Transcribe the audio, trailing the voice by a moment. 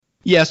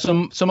Yeah,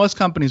 so most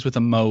companies with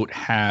a moat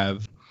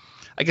have,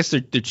 I guess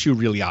they're two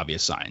really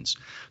obvious signs.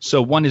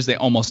 So one is they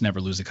almost never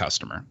lose a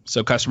customer.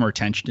 So customer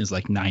retention is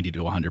like 90 to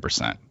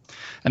 100%.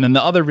 And then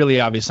the other really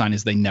obvious sign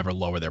is they never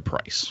lower their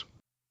price.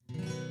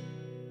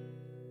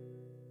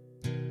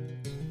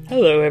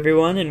 Hello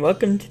everyone, and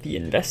welcome to the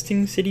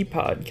Investing City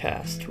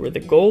podcast, where the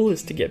goal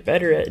is to get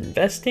better at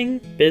investing,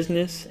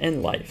 business,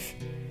 and life.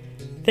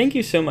 Thank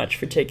you so much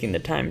for taking the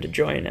time to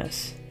join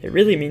us. It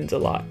really means a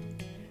lot.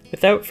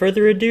 Without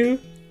further ado,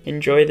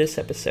 enjoy this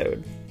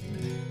episode.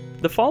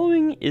 The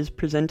following is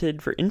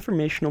presented for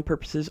informational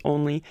purposes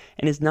only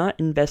and is not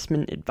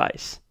investment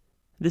advice.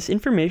 This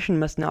information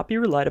must not be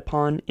relied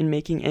upon in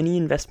making any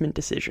investment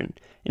decision.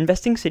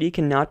 Investing City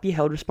cannot be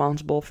held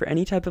responsible for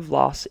any type of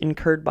loss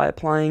incurred by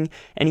applying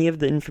any of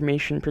the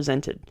information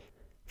presented.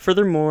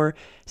 Furthermore,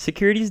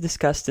 securities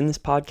discussed in this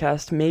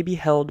podcast may be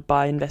held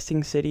by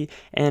Investing City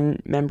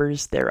and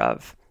members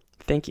thereof.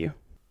 Thank you.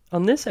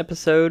 On this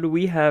episode,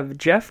 we have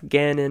Geoff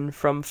Gannon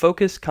from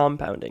Focus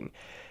Compounding.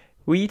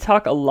 We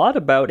talk a lot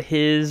about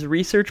his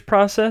research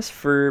process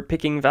for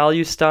picking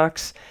value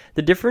stocks,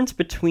 the difference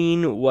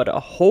between what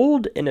a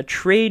hold and a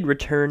trade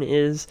return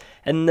is,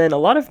 and then a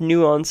lot of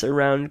nuance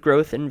around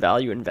growth and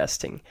value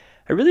investing.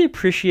 I really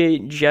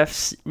appreciate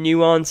Geoff's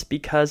nuance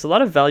because a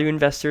lot of value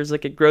investors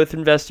look at growth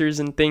investors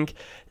and think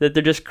that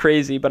they're just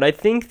crazy, but I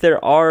think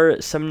there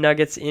are some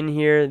nuggets in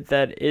here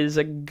that is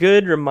a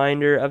good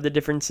reminder of the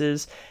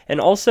differences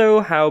and also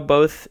how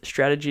both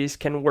strategies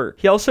can work.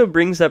 He also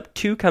brings up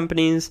two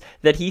companies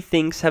that he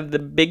thinks have the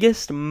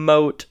biggest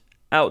moat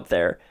out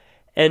there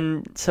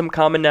and some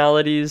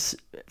commonalities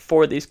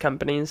for these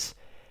companies.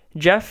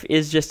 Geoff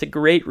is just a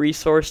great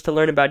resource to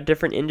learn about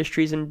different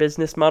industries and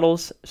business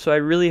models, so I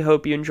really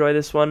hope you enjoy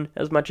this one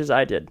as much as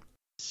I did.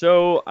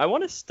 So I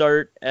want to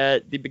start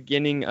at the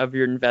beginning of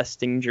your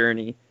investing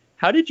journey.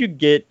 How did you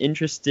get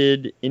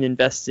interested in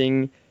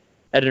investing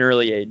at an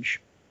early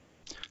age?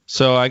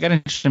 So I got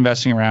interested in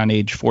investing around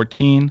age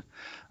 14.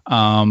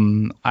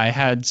 I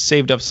had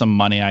saved up some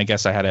money. I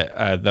guess I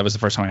had that was the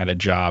first time I had a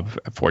job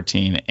at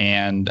 14,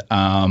 and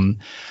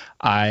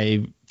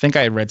I think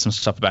I had read some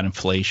stuff about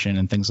inflation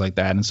and things like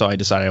that. And so I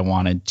decided I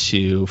wanted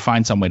to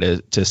find some way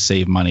to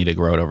save money to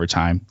grow it over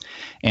time.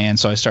 And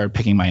so I started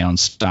picking my own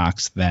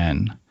stocks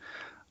then.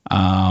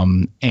 I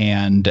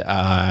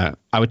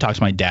would talk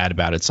to my dad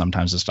about it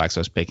sometimes, the stocks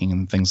I was picking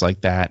and things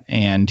like that.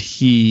 And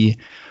he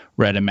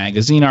read a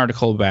magazine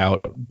article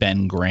about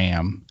Ben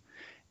Graham.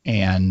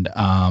 And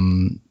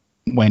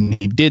when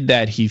he did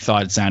that, he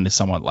thought it sounded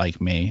somewhat like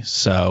me.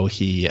 So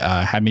he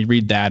had me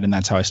read that, and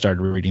that's how I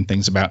started reading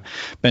things about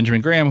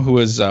Benjamin Graham, who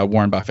was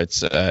Warren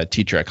Buffett's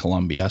teacher at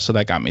Columbia. So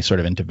that got me sort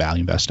of into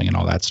value investing and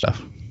all that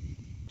stuff.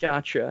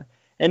 Gotcha.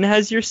 And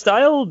has your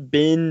style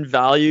been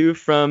value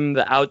from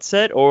the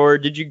outset, or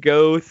did you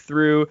go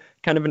through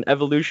kind of an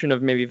evolution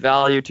of maybe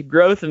value to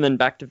growth and then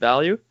back to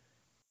value?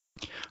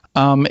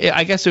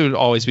 I guess it would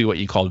always be what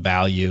you called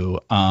value.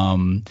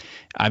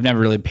 I've never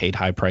really paid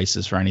high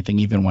prices for anything.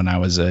 Even when I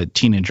was a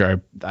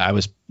teenager, I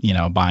was,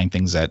 buying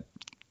things at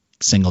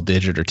single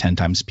digit or 10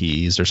 times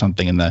PEs or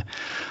something in the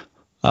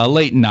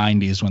late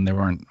 90s when there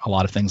weren't a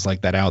lot of things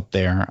like that out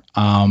there.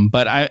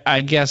 But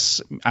I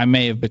guess I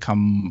may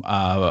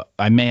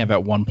have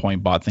at one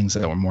point bought things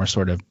that were more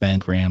sort of Ben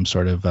Graham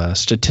sort of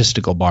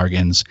statistical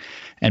bargains.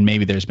 And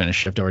maybe there's been a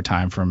shift over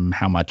time from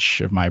how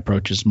much of my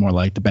approach is more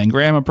like the Ben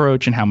Graham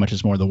approach and how much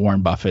is more the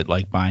Warren Buffett,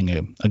 like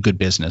buying a good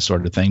business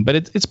sort of thing. But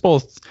it's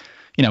both,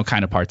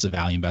 kind of parts of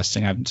value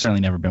investing. I've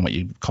certainly never been what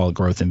you'd call a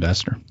growth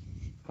investor.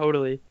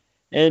 Totally.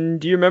 And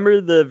do you remember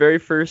the very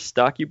first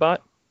stock you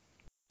bought?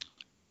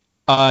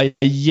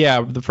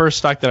 Yeah, the first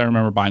stock that I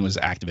remember buying was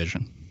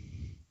Activision.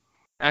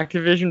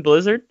 Activision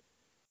Blizzard?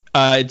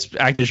 It's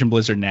Activision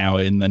Blizzard now.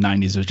 In the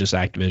 90s, it was just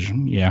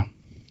Activision. Yeah.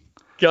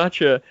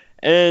 Gotcha.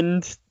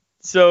 And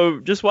so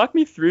just walk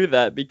me through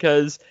that,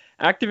 because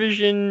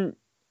Activision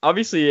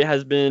obviously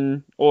has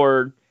been,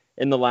 or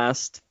in the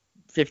last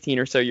 15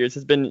 or so years,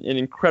 has been an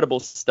incredible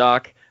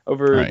stock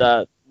over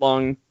that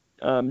long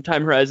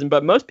time horizon.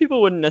 But most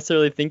people wouldn't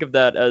necessarily think of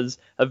that as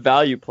a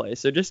value play.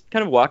 So just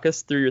kind of walk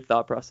us through your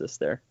thought process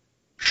there.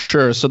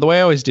 Sure. So the way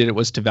I always did it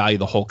was to value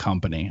the whole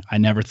company. I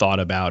never thought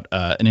about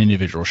an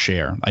individual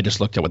share. I just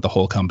looked at what the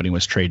whole company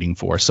was trading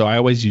for. So I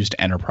always used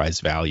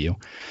enterprise value,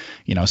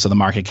 so the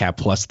market cap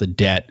plus the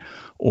debt,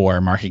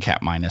 or market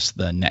cap minus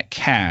the net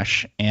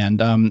cash.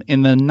 And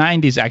in the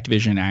 90s,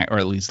 Activision, or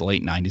at least the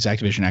late 90s,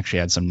 Activision actually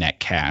had some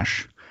net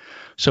cash.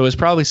 So it was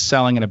probably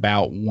selling at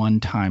about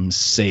 1x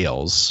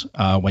sales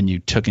when you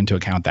took into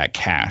account that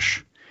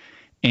cash.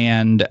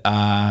 And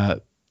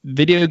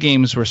video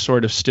games were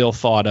sort of still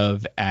thought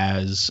of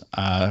as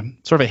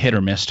sort of a hit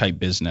or miss type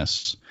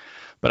business.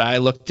 But I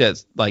looked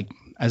at,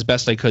 as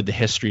best I could, the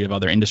history of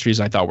other industries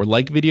I thought were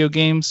like video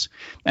games.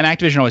 And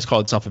Activision always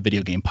called itself a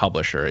video game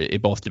publisher.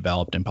 It both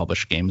developed and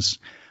published games.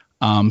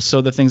 So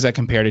the things I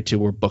compared it to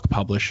were book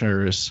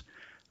publishers,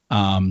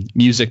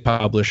 music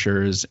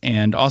publishers,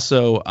 and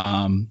also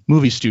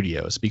movie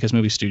studios, because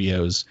movie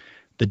studios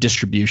the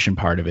distribution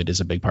part of it is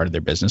a big part of their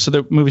business. So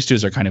the movie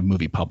studios are kind of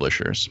movie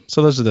publishers.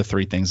 So those are the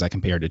three things I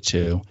compared it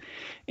to.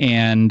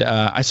 And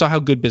I saw how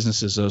good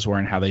businesses those were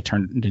and how they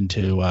turned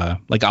into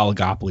like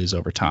oligopolies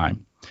over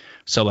time.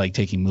 So like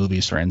taking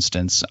movies, for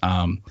instance,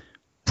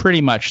 pretty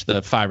much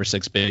the 5 or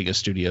 6 biggest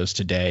studios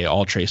today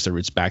all trace their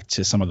roots back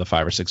to some of the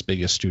 5 or 6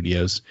 biggest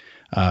studios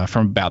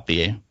from about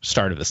the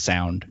start of the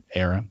sound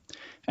era.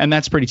 And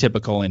that's pretty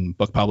typical in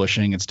book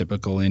publishing. It's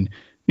typical in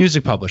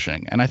music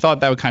publishing. And I thought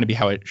that would kind of be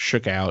how it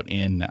shook out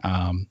in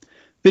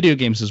video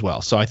games as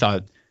well. So I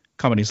thought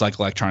companies like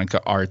Electronic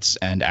Arts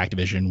and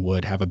Activision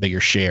would have a bigger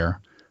share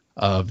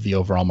of the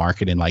overall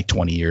market in like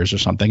 20 years or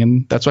something.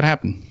 And that's what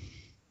happened.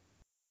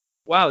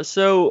 Wow.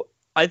 So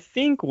I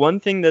think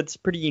one thing that's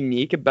pretty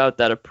unique about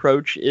that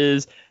approach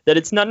is that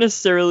it's not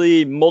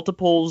necessarily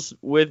multiples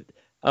with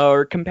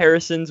or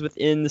comparisons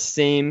within the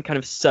same kind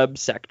of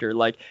subsector.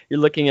 Like you're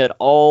looking at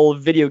all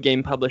video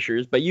game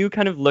publishers, but you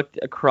kind of looked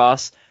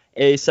across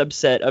a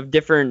subset of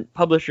different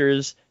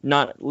publishers,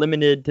 not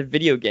limited to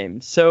video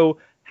games. So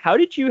how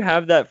did you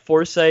have that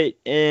foresight,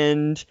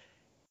 and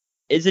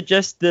is it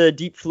just the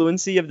deep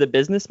fluency of the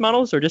business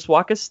models, or just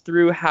walk us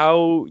through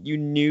how you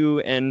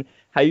knew and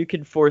how you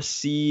could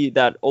foresee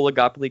that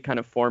oligopoly kind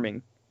of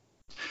forming?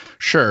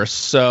 Sure.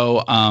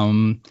 So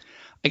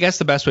I guess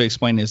the best way to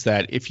explain is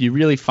that if you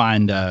really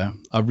find a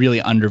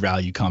really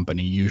undervalued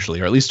company,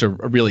 usually, or at least a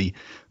really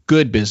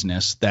good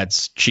business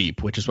that's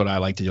cheap, which is what I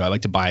like to do. I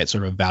like to buy at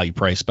sort of a value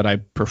price, but I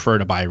prefer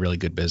to buy a really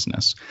good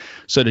business.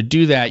 So to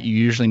do that, you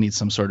usually need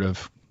some sort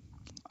of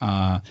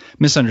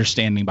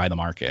misunderstanding by the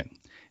market.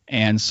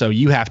 And so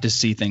you have to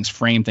see things,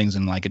 frame things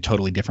in like a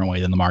totally different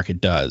way than the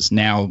market does.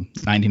 Now,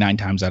 99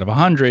 times out of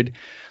 100,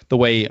 the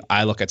way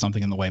I look at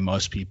something and the way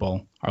most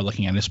people are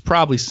looking at it is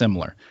probably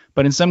similar.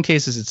 But in some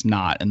cases, it's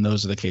not. And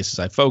those are the cases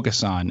I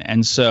focus on.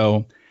 And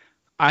so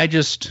I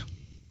just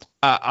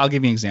I'll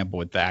give you an example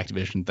with the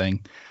Activision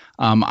thing.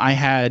 I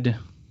had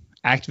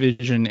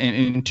Activision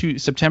in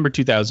September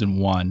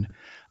 2001.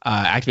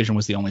 Activision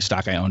was the only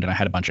stock I owned, and I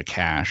had a bunch of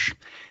cash.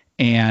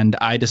 And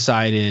I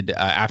decided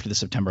after the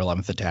September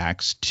 11th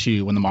attacks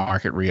when the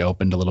market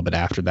reopened a little bit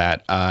after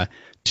that,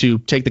 to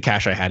take the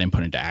cash I had and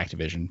put into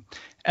Activision.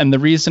 And the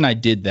reason I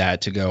did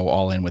that, to go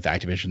all in with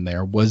Activision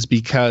there, was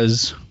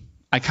because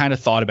I kind of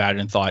thought about it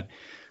and thought,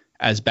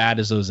 as bad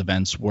as those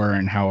events were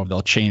and how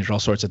they'll change all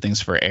sorts of things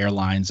for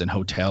airlines and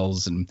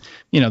hotels and,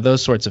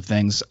 those sorts of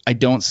things, I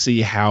don't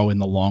see how in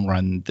the long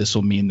run this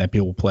will mean that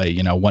people play,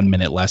 1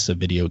 minute less of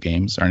video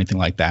games or anything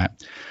like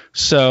that.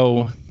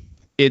 So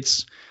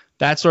it's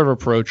that sort of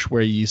approach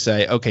where you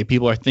say, okay,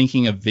 people are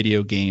thinking of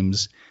video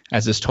games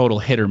as this total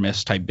hit or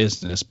miss type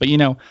business. But,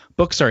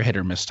 books are a hit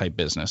or miss type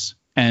business,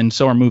 and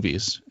so are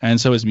movies,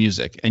 and so is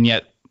music. And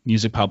yet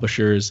music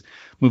publishers,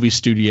 movie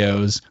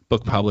studios,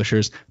 book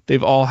publishers,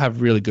 they've all have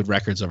really good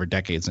records over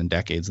decades and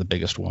decades, the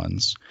biggest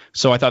ones.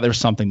 So I thought there was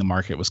something the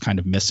market was kind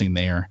of missing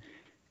there.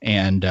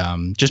 And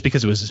just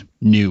because it was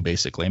new,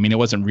 basically. I mean, it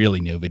wasn't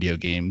really new, video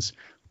games,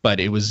 but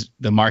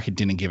the market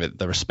didn't give it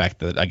the respect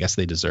that I guess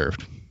they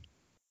deserved.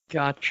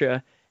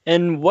 Gotcha.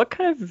 And what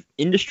kind of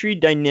industry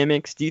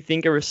dynamics do you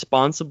think are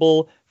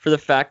responsible for the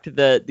fact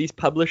that these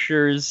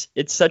publishers,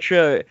 it's such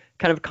a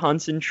kind of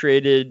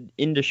concentrated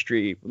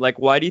industry? Like,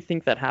 why do you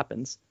think that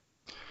happens?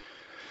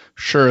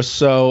 Sure.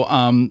 So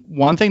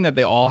one thing that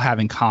they all have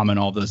in common,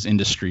 all those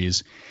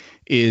industries,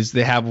 is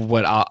they have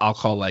what I'll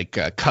call like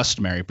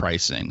customary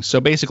pricing. So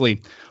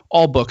basically,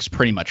 all books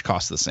pretty much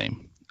cost the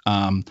same.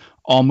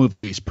 All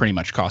movies pretty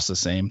much cost the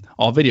same.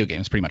 All video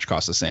games pretty much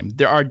cost the same.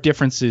 There are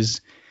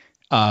differences,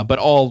 but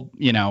all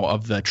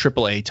of the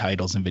AAA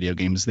titles in video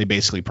games, they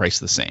basically price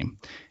the same.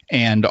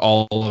 And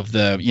all of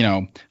the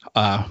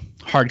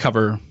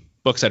hardcover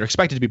books that are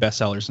expected to be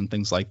bestsellers and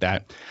things like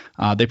that,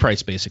 they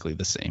price basically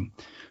the same.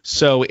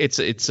 So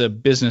it's a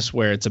business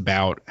where it's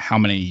about how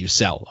many you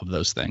sell of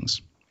those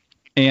things.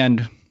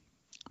 And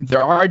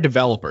there are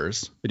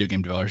developers, video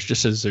game developers,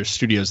 just as there's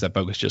studios that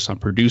focus just on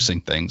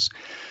producing things.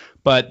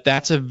 But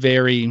that's a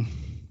very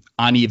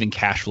uneven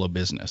cash flow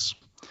business.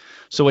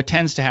 So what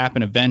tends to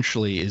happen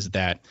eventually is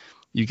that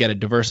you get a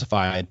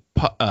diversified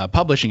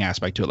publishing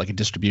aspect to it, like a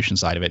distribution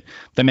side of it,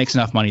 that makes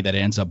enough money that it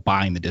ends up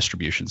buying the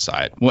distribution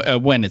side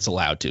when it's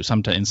allowed to.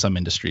 Sometimes in some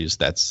industries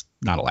that's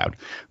not allowed,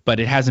 but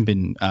it hasn't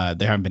been.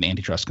 There haven't been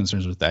antitrust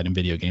concerns with that in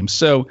video games.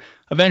 So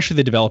eventually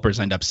the developers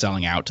end up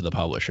selling out to the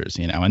publishers.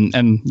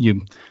 And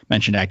you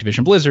mentioned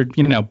Activision Blizzard.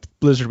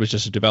 Blizzard was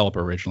just a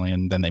developer originally,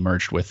 and then they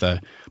merged with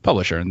a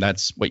publisher, and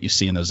that's what you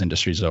see in those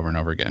industries over and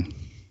over again.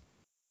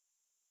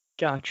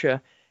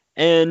 Gotcha.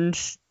 And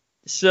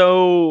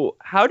so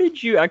how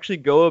did you actually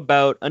go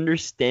about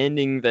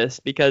understanding this?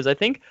 Because I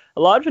think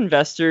a lot of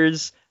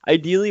investors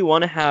ideally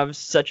want to have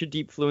such a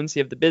deep fluency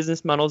of the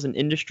business models and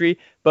industry,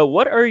 but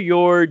what are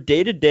your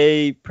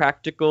day-to-day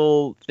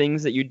practical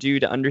things that you do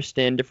to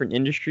understand different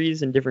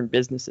industries and different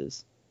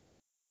businesses?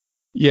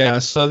 Yeah,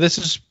 so this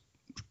is,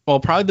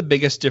 probably the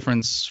biggest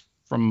difference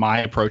from my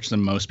approach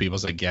than most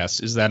people's, I guess,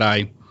 is that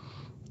I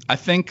I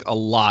think a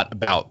lot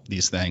about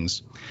these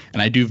things,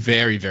 and I do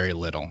very, very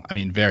little. I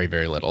mean, very,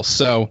 very little.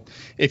 So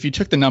if you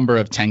took the number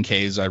of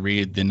 10Ks I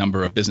read, the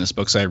number of business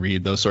books I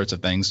read, those sorts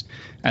of things,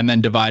 and then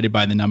divided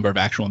by the number of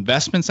actual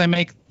investments I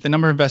make, the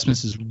number of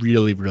investments is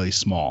really, really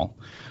small.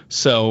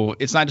 So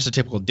it's not just a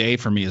typical day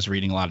for me is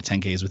reading a lot of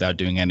 10Ks without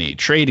doing any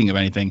trading of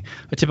anything.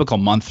 A typical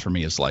month for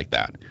me is like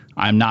that.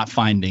 I'm not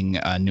finding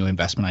new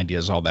investment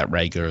ideas all that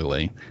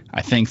regularly.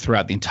 I think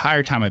throughout the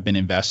entire time I've been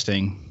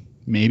investing,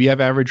 maybe I've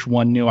averaged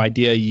one new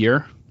idea a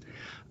year.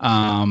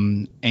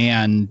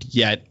 And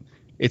yet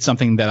it's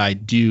something that I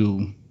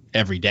do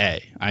every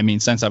day. I mean,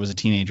 since I was a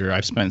teenager,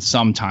 I've spent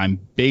some time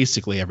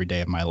basically every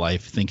day of my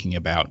life thinking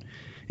about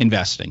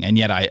investing. And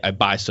yet I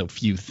buy so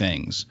few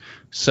things.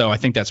 So I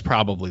think that's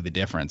probably the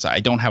difference.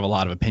 I don't have a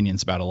lot of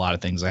opinions about a lot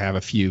of things. I have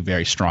a few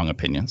very strong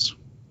opinions.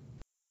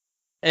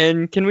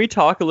 And can we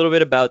talk a little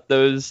bit about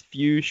those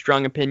few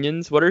strong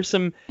opinions? What are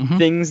some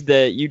things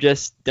that you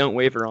just don't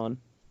waver on?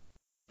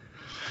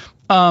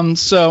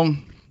 So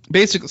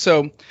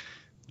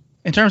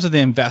in terms of the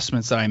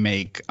investments that I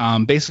make,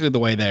 basically the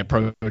way that I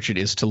approach it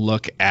is to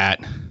look at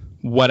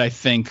what I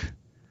think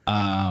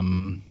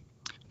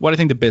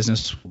the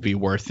business will be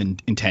worth in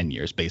 10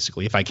 years,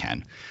 basically, if I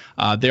can.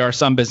 There are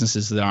some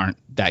businesses that aren't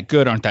that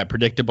good, aren't that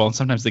predictable, and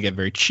sometimes they get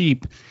very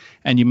cheap,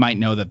 and you might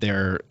know that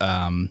they're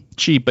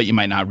cheap, but you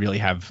might not really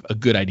have a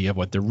good idea of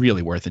what they're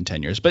really worth in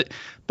 10 years. But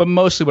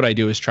mostly what I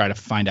do is try to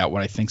find out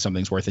what I think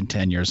something's worth in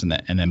 10 years and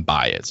then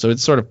buy it. So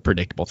it's sort of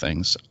predictable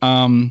things.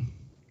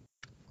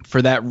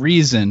 For that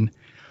reason,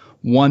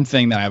 one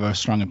thing that I have a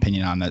strong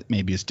opinion on that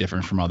maybe is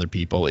different from other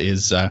people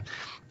is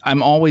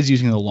I'm always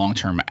using the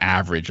long-term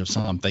average of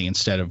something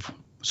instead of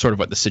sort of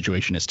what the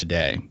situation is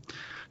today.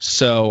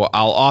 So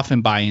I'll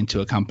often buy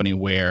into a company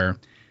where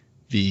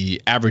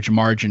the average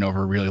margin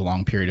over a really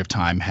long period of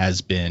time has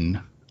been,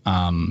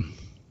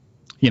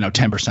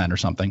 10% or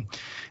something.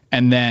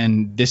 And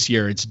then this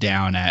year it's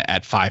down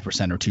at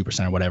 5% or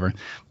 2% or whatever.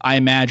 I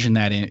imagine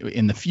that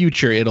in the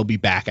future, it'll be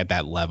back at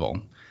that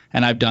level.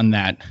 And I've done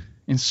that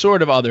in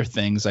sort of other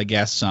things, I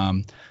guess.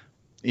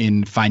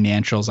 In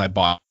financials, I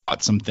bought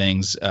some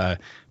things,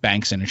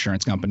 banks and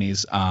insurance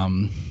companies,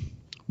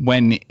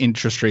 when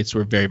interest rates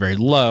were very, very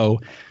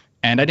low.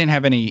 And I didn't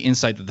have any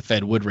insight that the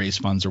Fed would raise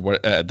funds or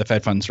what the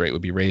Fed funds rate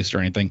would be raised or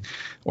anything,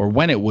 or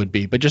when it would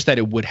be, but just that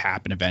it would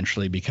happen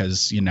eventually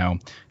because,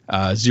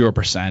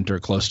 0% or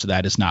close to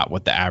that is not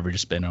what the average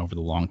has been over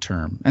the long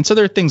term. And so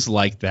there are things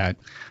like that.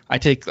 I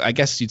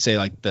guess you'd say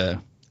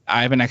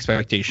I have an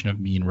expectation of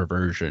mean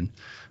reversion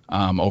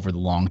over the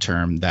long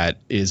term that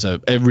is a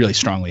really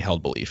strongly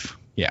held belief.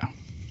 Yeah.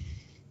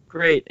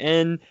 Great.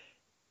 And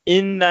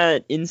in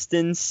that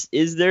instance,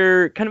 is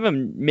there kind of a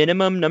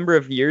minimum number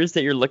of years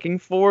that you're looking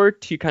for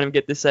to kind of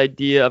get this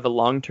idea of a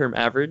long-term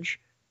average?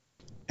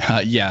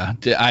 Yeah,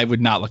 I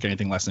would not look at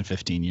anything less than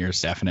 15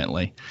 years,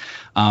 definitely.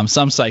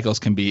 Some cycles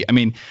can be,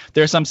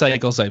 there are some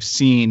cycles I've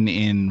seen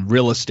in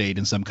real estate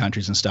in some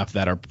countries and stuff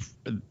that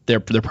they're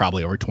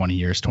probably over 20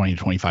 years, 20 to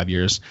 25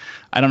 years.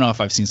 I don't know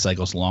if I've seen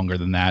cycles longer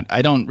than that.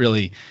 I don't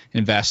really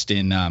invest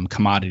in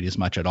commodities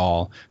much at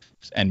all.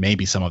 And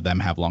maybe some of them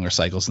have longer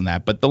cycles than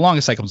that. But the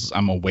longest cycles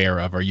I'm aware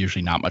of are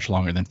usually not much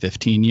longer than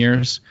 15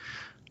 years.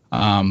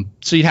 So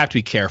you have to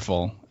be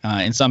careful.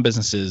 In some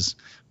businesses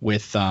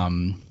with,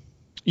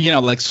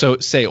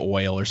 say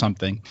oil or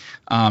something,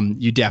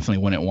 you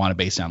definitely wouldn't want to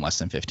base it on less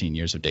than 15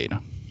 years of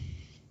data.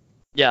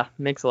 Yeah,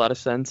 makes a lot of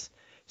sense.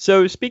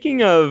 So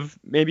speaking of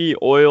maybe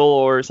oil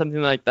or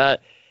something like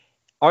that,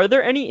 are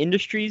there any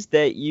industries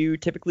that you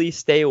typically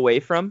stay away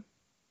from?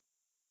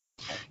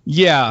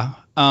 Yeah,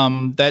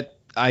 that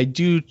I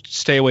do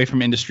stay away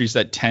from industries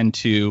that tend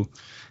to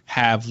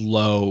have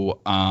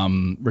low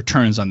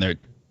returns on their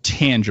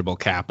tangible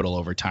capital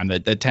over time,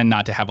 that tend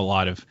not to have a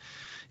lot of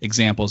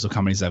examples of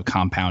companies that have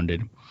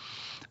compounded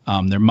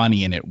their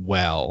money in it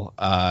well.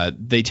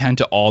 They tend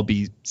to all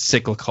be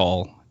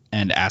cyclical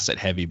and asset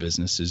heavy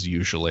businesses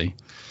usually.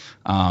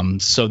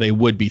 So they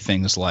would be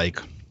things like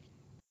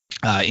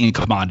in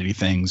commodity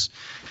things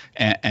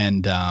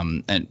and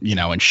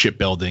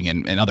shipbuilding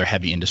and other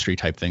heavy industry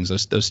type things.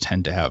 Those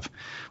tend to have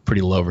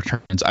pretty low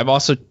returns. I've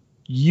also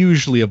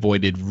usually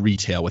avoided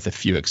retail with a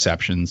few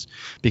exceptions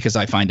because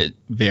I find it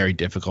very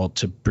difficult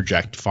to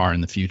project far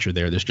in the future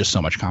there. There's just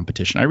so much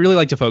competition. I really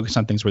like to focus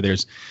on things where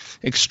there's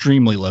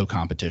extremely low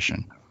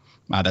competition.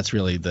 That's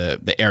really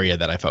the area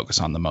that I focus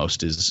on the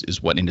most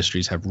is what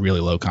industries have really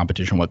low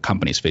competition, what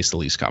companies face the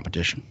least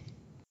competition.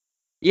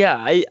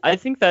 Yeah, I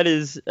think that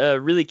is a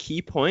really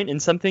key point and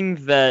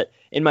something that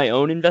in my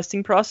own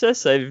investing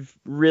process, I've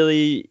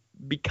really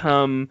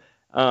become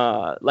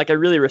I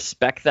really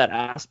respect that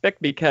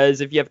aspect, because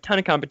if you have a ton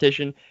of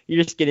competition,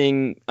 you're just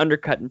getting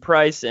undercut in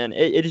price and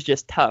it is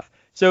just tough.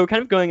 So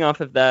kind of going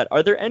off of that,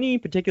 are there any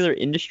particular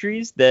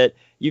industries that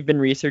you've been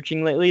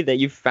researching lately that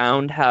you've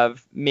found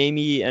have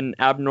maybe an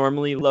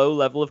abnormally low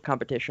level of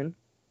competition?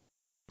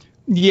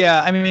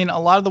 Yeah, a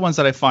lot of the ones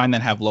that I find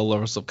that have low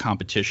levels of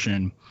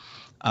competition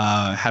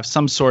have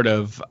some sort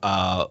of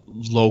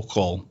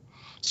local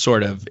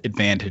sort of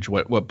advantage,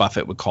 what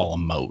Buffett would call a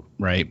moat,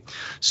 right?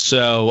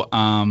 So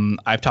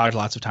I've talked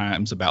lots of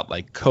times about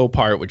like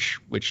Copart,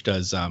 which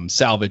does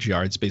salvage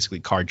yards, basically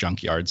car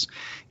junk yards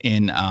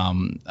in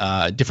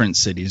different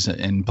cities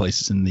and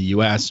places in the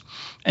U.S.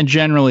 And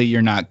generally,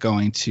 you're not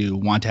going to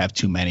want to have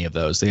too many of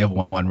those. They have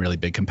one really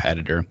big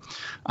competitor.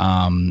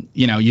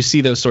 You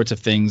see those sorts of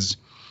things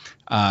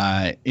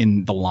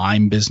in the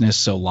lime business,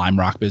 so lime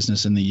rock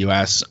business in the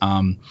U.S.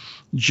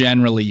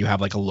 Generally, you have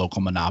like a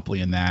local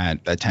monopoly in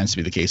that. That tends to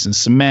be the case in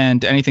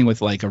cement. Anything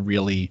with like a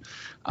really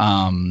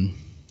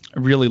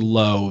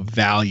low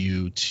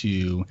value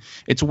to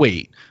its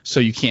weight, so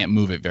you can't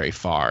move it very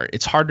far.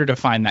 It's harder to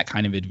find that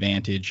kind of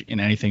advantage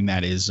in anything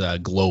that is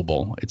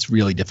global. It's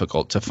really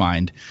difficult to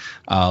find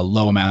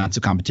low amounts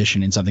of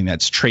competition in something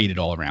that's traded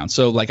all around.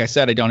 So like I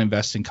said, I don't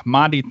invest in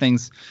commodity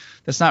things.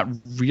 That's not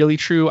really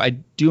true. I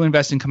do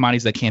invest in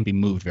commodities that can't be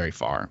moved very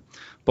far.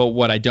 But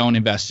what I don't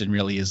invest in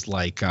really is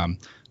like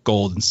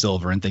gold and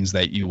silver and things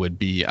that you would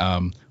be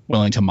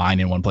willing to mine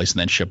in one place and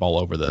then ship all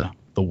over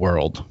the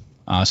world.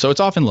 So it's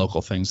often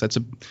local things. That's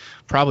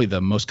probably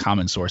the most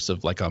common source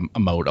of like a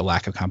moat, a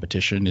lack of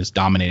competition, is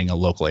dominating a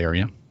local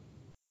area.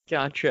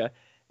 Gotcha.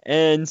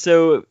 And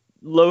so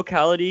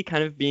locality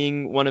kind of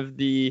being one of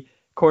the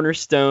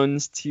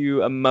cornerstones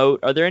to a moat.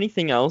 Are there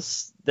anything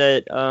else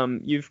that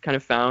you've kind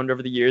of found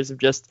over the years of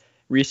just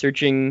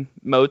researching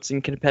moats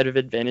and competitive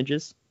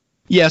advantages?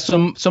 Yeah,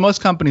 so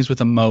most companies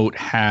with a moat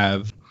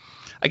have,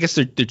 I guess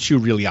they're two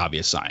really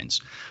obvious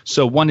signs.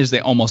 So one is they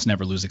almost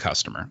never lose a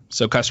customer.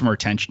 So customer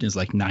retention is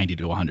like 90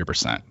 to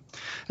 100%.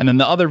 And then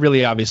the other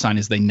really obvious sign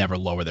is they never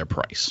lower their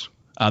price.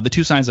 The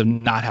two signs of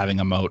not having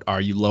a moat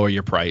are you lower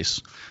your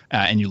price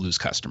and you lose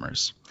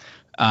customers.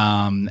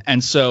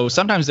 And so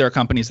sometimes there are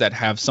companies that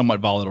have somewhat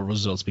volatile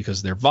results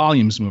because their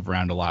volumes move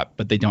around a lot,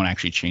 but they don't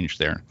actually change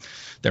their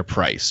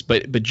price.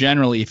 But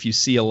generally, if you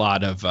see a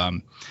lot of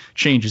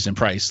changes in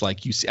price,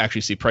 like you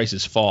actually see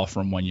prices fall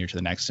from one year to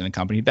the next in a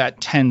company, that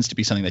tends to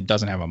be something that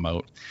doesn't have a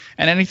moat.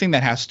 And anything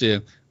that has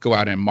to go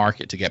out and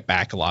market to get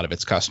back a lot of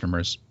its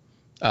customers,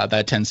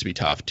 that tends to be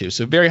tough too.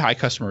 So very high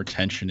customer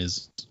retention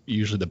is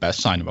usually the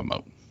best sign of a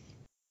moat.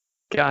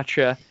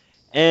 Gotcha.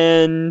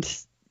 And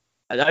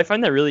I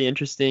find that really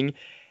interesting.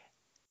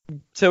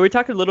 So we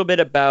talked a little bit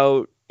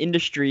about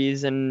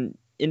industries and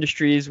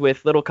industries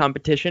with little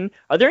competition.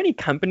 Are there any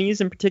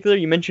companies in particular?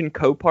 You mentioned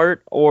Copart,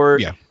 or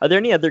Are there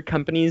any other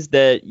companies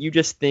that you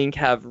just think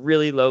have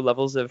really low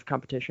levels of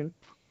competition?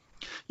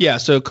 Yeah,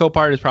 so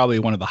Copart is probably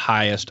one of the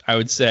highest. I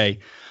would say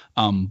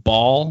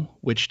Ball,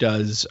 which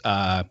does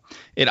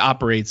it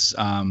operates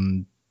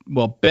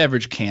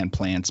beverage can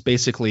plants.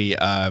 Basically,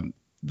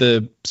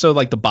 the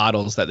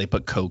bottles that they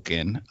put Coke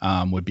in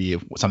would be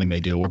something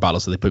they do, or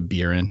bottles that they put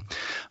beer in,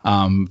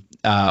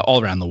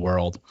 all around the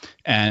world.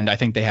 And I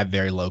think they have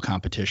very low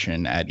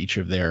competition at each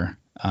of their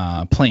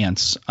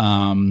plants.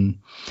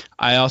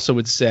 I also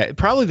would say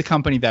probably the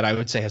company that I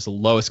would say has the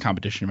lowest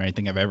competition of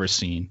anything I've ever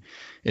seen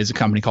is a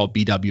company called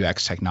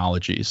BWX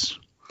Technologies.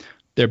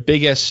 Their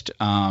biggest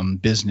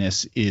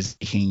business is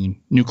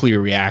making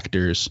nuclear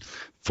reactors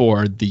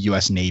for the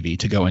U.S. Navy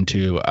to go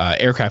into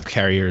aircraft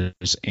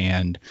carriers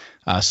and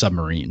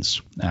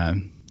submarines.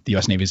 The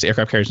U.S. Navy's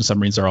aircraft carriers and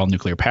submarines are all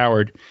nuclear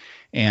powered,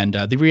 and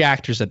the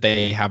reactors that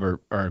they have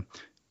are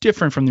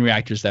different from the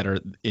reactors that are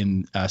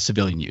in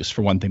civilian use.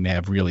 For one thing, they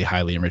have really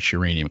highly enriched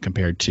uranium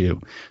compared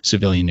to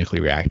civilian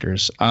nuclear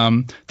reactors.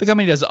 The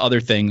company does other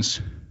things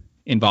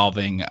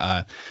involving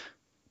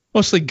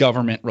mostly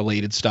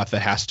government-related stuff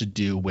that has to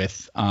do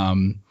with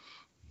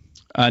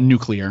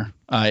nuclear,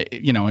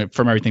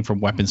 from everything from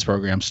weapons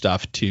program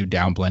stuff to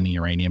downblending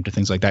uranium to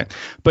things like that.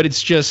 But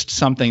it's just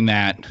something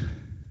that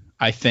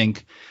I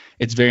think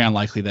it's very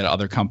unlikely that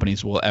other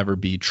companies will ever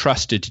be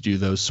trusted to do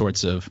those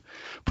sorts of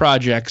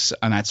projects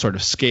on that sort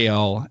of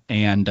scale.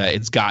 And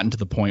it's gotten to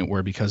the point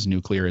where, because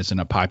nuclear isn't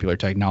a popular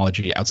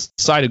technology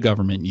outside of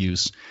government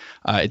use,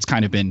 it's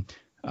kind of been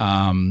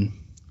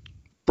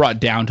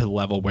brought down to the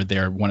level where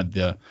they're one of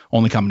the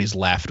only companies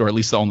left, or at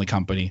least the only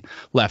company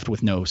left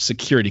with no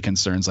security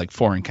concerns like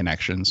foreign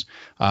connections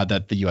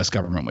that the U.S.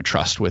 government would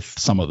trust with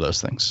some of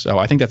those things. So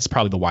I think that's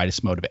probably the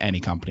widest moat of any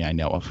company I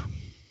know of.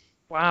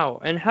 Wow.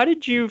 And how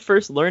did you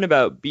first learn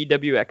about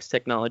BWX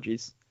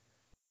Technologies?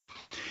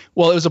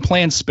 Well, it was a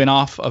planned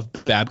spinoff of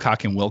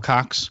Babcock and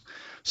Wilcox.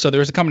 So there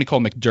was a company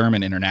called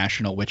McDermott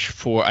International, which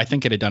I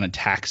think it had done a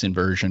tax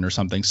inversion or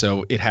something.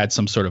 So it had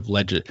some sort of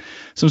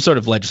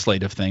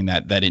legislative thing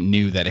that it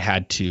knew that it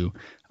had to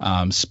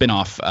spin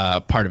off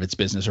part of its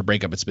business or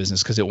break up its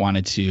business because it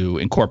wanted to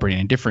incorporate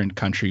in a different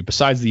country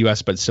besides the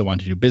U.S., but still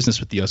wanted to do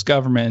business with the U.S.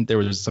 government. There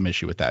was some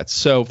issue with that.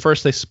 So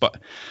first they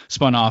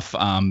spun off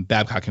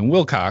Babcock and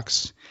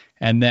Wilcox.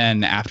 And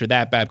then after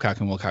that, Babcock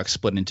and Wilcox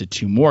split into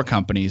two more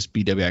companies,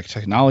 BWX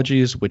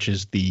Technologies, which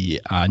is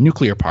the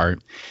nuclear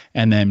part,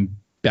 and then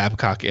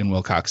Babcock and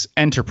Wilcox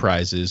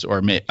Enterprises,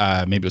 or maybe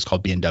it was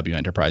called B&W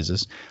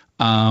Enterprises,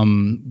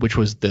 which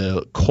was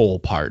the coal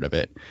part of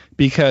it.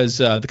 Because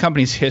the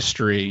company's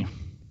history,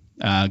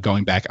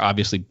 going back,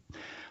 obviously,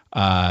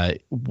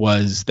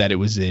 was that it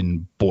was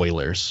in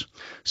boilers.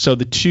 So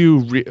the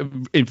two,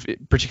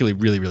 particularly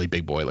really, really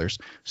big boilers.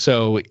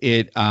 So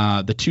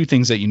the two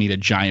things that you need a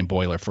giant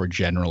boiler for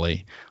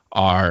generally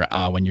are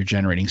when you're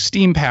generating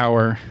steam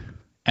power,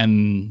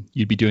 and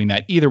you'd be doing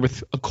that either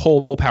with a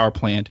coal power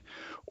plant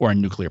or a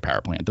nuclear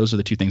power plant. Those are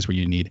the two things where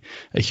you need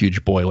a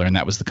huge boiler, and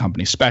that was the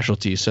company's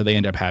specialty. So they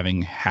end up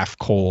having half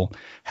coal,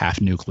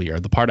 half nuclear.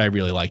 The part I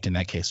really liked in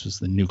that case was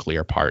the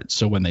nuclear part.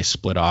 So when they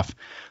split off,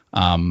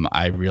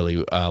 I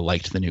really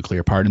liked the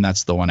nuclear part, and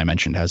that's the one I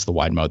mentioned has the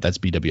wide moat. That's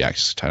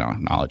BWX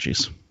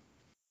Technologies.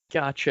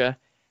 Gotcha.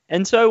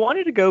 And so I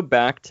wanted to go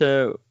back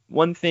to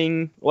one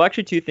thing, well,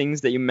 actually two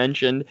things that you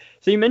mentioned.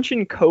 So you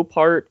mentioned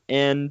Copart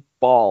and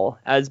Ball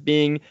as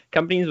being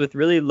companies with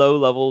really low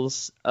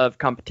levels of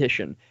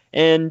competition.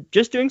 And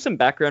just doing some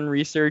background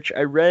research,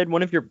 I read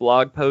one of your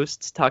blog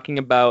posts talking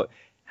about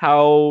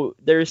how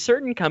there are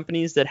certain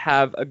companies that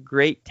have a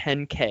great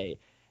 10K.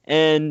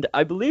 And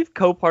I believe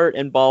Copart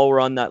and Ball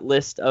were on that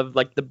list of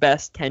like the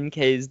best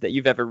 10Ks that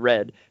you've ever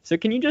read. So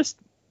can you just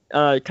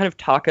kind of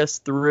talk us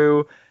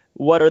through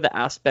what are the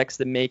aspects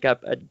that make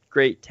up a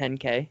great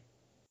 10K?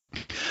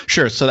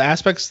 Sure. So the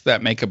aspects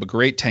that make up a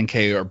great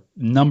 10K are,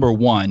 number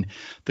one,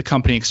 the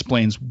company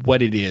explains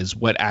what it is,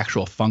 what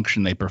actual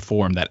function they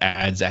perform that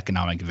adds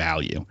economic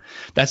value.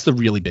 That's the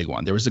really big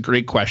one. There was a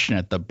great question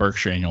at the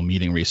Berkshire annual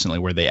meeting recently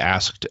where they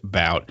asked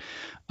about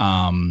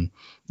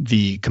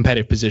the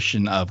competitive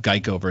position of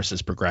Geico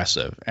versus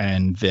Progressive.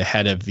 And the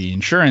head of the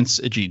insurance,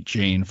 Ajit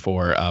Jain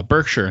for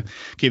Berkshire,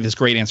 gave this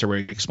great answer where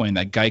he explained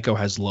that Geico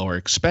has lower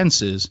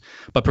expenses,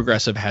 but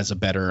Progressive has a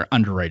better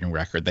underwriting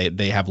record.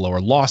 They have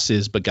lower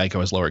losses, but Geico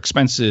has lower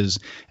expenses.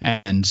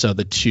 And so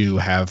the two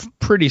have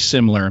pretty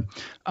similar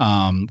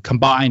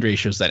combined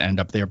ratios that end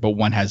up there, but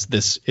one has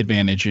this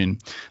advantage in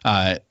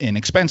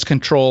expense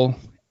control,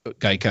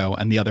 Geico,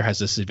 and the other has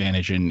this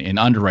advantage in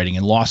underwriting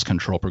and loss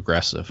control,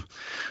 Progressive.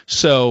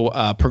 So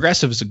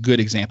Progressive is a good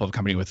example of a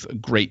company with a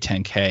great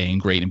 10K and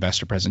great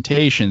investor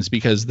presentations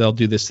because they'll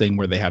do this thing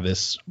where they have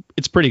this,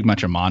 it's pretty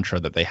much a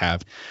mantra that they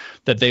have,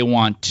 that they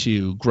want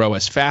to grow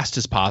as fast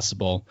as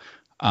possible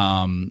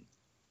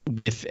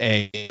with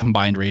a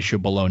combined ratio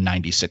below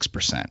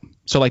 96%.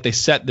 So like they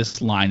set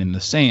this line in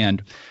the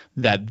sand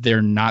that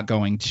they're not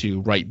going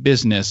to write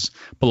business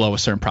below a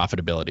certain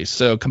profitability.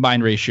 So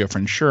combined ratio for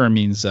insurer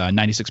means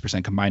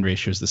 96% combined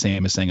ratio is the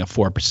same as saying a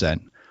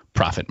 4%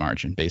 profit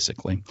margin,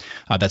 basically.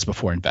 That's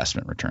before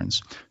investment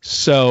returns.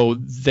 So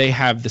they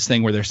have this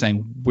thing where they're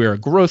saying we're a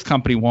growth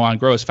company, we want to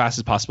grow as fast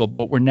as possible,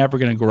 but we're never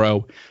going to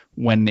grow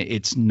when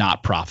it's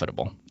not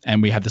profitable.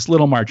 And we have this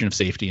little margin of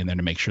safety in there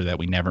to make sure that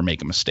we never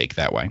make a mistake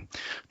that way.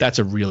 That's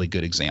a really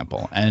good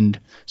example. And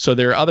so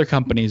there are other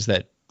companies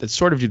that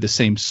sort of do the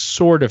same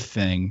sort of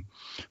thing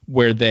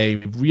where they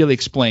really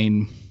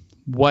explain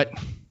what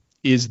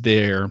is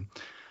their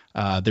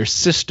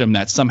system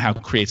that somehow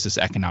creates this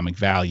economic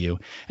value,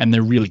 and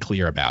they're really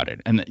clear about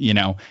it. And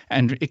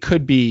and it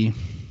could be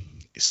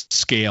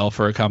scale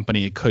for a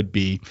company, it could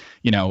be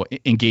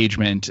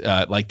engagement.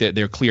 Like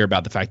they're clear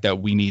about the fact that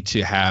we need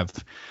to have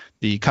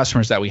the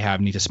customers that we have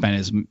need to spend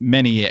as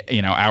many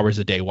hours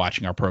a day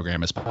watching our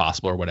program as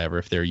possible, or whatever,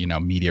 if they're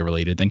media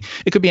related thing.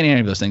 It could be any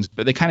of those things,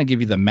 but they kind of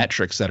give you the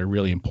metrics that are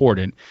really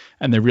important,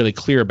 and they're really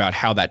clear about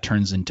how that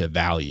turns into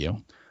value.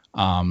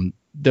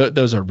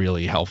 Those are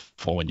really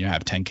helpful when you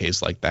have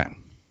 10Ks like that.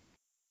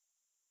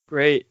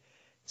 Great.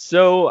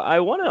 So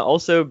I want to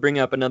also bring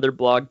up another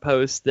blog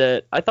post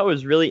that I thought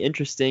was really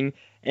interesting,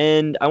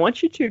 and I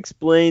want you to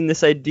explain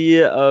this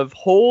idea of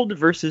hold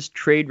versus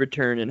trade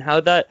return and how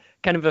that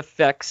kind of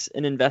affects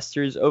an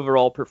investor's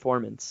overall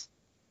performance.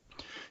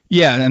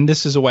 Yeah, and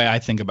this is a way I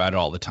think about it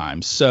all the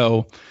time.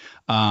 So,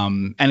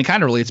 and it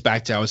kind of relates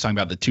back to I was talking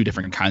about the two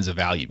different kinds of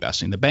value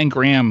investing. The Ben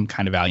Graham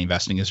kind of value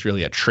investing is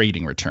really a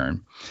trading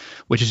return,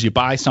 which is you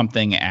buy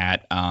something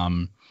at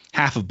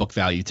half of book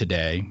value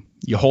today,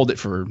 you hold it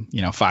for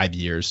 5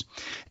 years,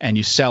 and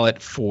you sell it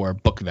for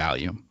book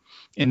value.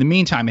 In the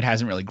meantime, it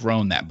hasn't really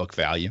grown that book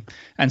value.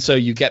 And so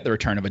you get the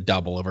return of a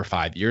double over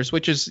 5 years,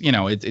 which is,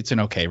 it's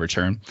an okay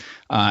return.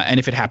 And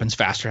if it happens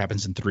faster, it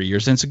happens in 3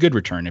 years, then it's a good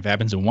return. If it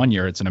happens in 1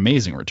 year, it's an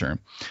amazing return.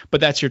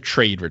 But that's your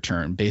trade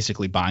return,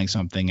 basically buying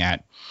something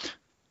at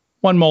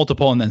one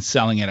multiple and then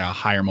selling it at a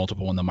higher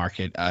multiple when the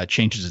market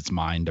changes its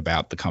mind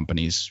about the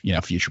company's,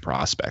 future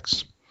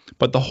prospects.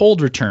 But the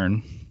hold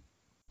return,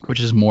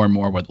 which is more and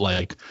more what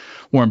like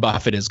Warren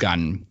Buffett has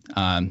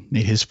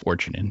made his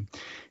fortune in,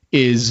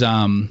 is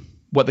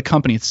what the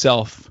company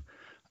itself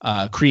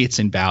creates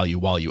in value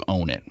while you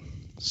own it.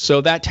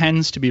 So that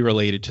tends to be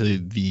related to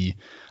the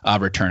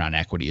return on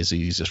equity is the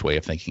easiest way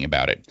of thinking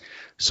about it.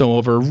 So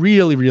over a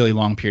really, really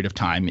long period of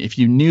time, if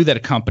you knew that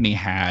a company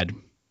had,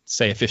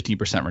 say, a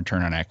 15%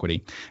 return on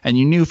equity, and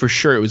you knew for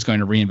sure it was going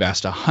to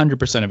reinvest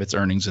 100% of its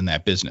earnings in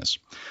that business,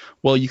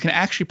 well, you can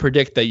actually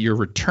predict that your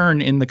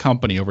return in the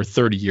company over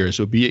 30 years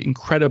would be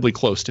incredibly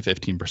close to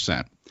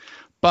 15%.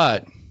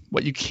 But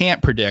what you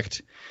can't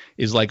predict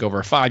is like over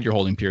a 5-year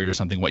holding period or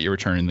something, what your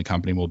return in the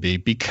company will be,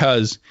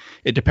 because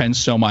it depends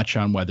so much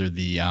on whether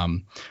the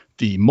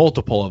the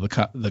multiple of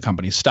the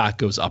company's stock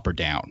goes up or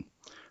down.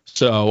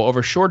 So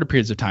over shorter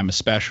periods of time,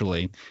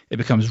 especially, it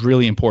becomes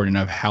really important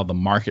of how the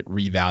market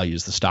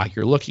revalues the stock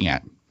you're looking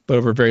at. But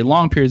over very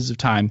long periods of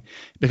time,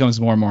 it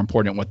becomes more and more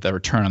important what the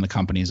return on the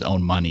company's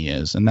own money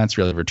is, and that's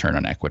really return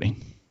on equity.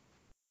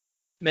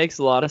 Makes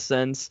a lot of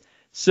sense.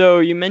 So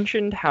you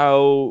mentioned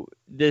how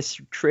this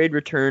trade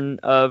return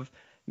of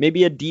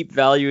maybe a deep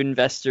value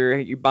investor,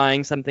 you're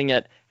buying something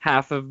at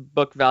half of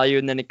book value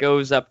and then it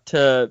goes up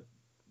to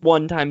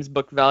 1 times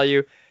book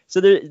value. So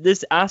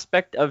this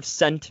aspect of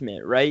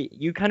sentiment, right?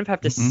 You kind of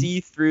have to see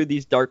through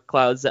these dark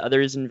clouds that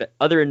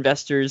other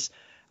investors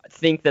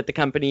think that the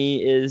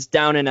company is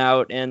down and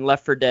out and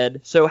left for dead.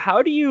 So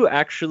how do you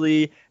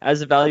actually,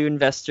 as a value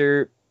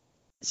investor,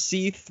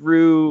 see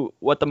through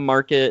what the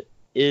market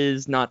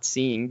is not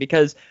seeing?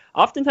 Because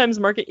oftentimes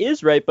the market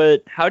is right,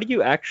 but how do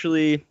you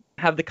actually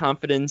have the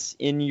confidence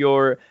in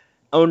your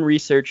own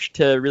research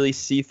to really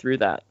see through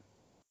that?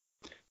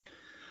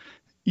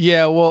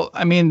 Yeah, well,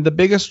 I mean, the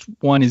biggest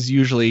one is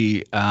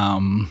usually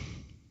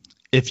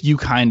if you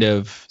kind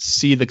of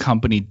see the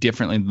company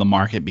differently than the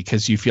market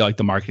because you feel like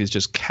the market is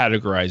just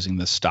categorizing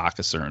the stock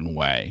a certain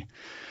way.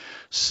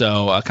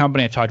 So a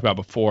company I talked about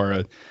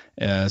before,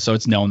 so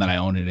it's known that I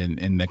own it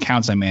in the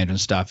accounts I manage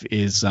and stuff,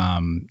 is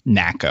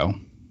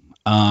NACCO.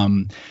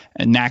 And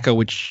NACCO,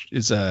 which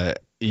is a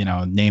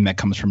name that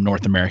comes from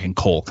North American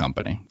Coal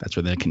Company. That's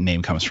where the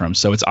name comes from.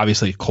 So it's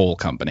obviously a coal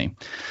company.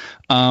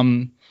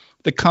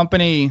 The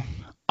company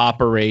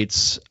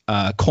operates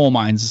coal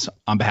mines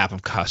on behalf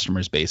of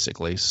customers,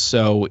 basically.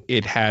 So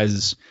it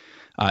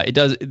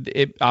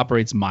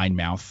operates mine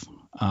mouth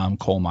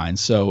coal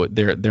mines. So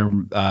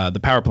the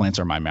power plants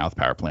are mine mouth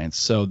power plants.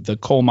 So the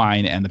coal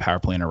mine and the power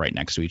plant are right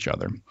next to each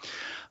other.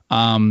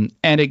 And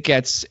it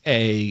gets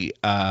a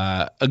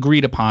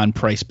agreed upon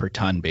price per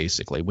ton,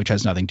 basically, which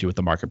has nothing to do with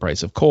the market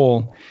price of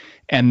coal.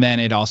 And then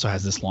it also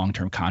has this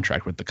long-term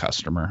contract with the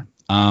customer.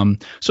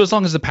 So as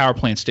long as the power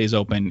plant stays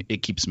open,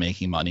 it keeps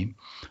making money.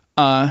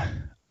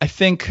 I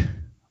think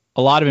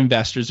a lot of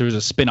investors, there was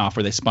a spin-off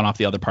where they spun off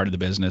the other part of the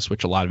business,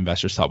 which a lot of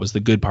investors thought was the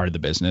good part of the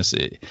business.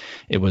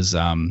 It was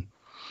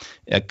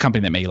a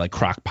company that made like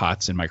crock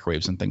pots and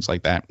microwaves and things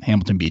like that.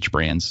 Hamilton Beach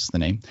Brands is the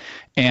name.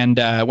 And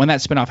when that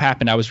spinoff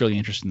happened, I was really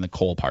interested in the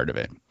coal part of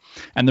it.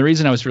 And the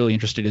reason I was really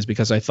interested is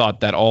because I thought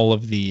that all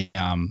of the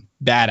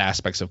bad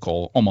aspects of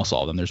coal, almost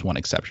all of them, there's one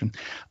exception,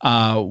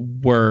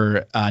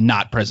 were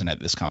not present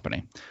at this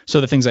company. So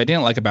the things I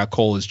didn't like about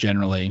coal is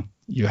generally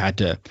you had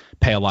to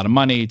pay a lot of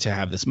money to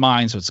have this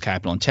mine, so it's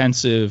capital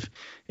intensive.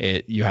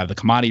 You have the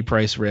commodity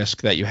price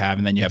risk that you have,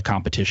 and then you have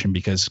competition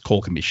because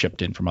coal can be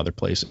shipped in from other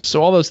places.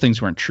 So all those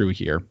things weren't true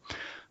here.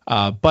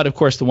 But of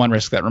course, the one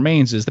risk that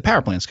remains is the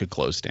power plants could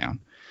close down.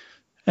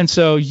 And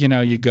so,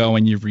 you go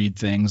and you read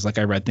things like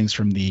I read things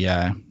from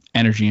the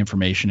Energy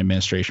Information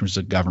Administration, which is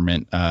a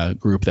government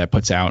group that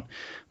puts out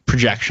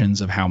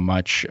projections of how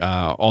much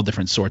all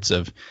different sorts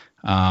of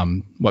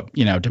what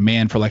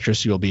demand for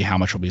electricity will be, how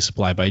much will be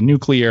supplied by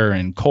nuclear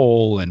and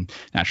coal and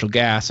natural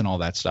gas and all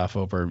that stuff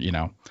over,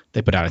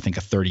 they put out, I think,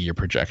 a 30-year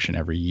projection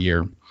every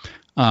year.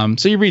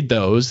 So you read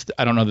those.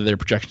 I don't know that their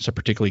projections are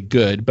particularly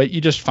good, but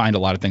you just find a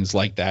lot of things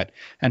like that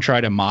and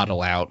try to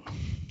model out,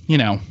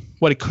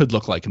 what it could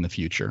look like in the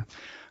future.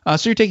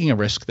 So you're taking a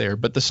risk there,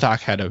 but the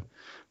stock had a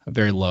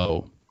very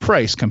low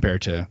price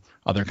compared to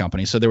other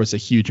companies. So there was a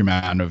huge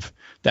amount of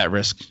that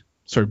risk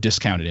sort of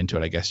discounted into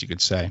it, I guess you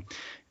could say.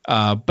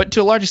 But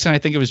to a large extent, I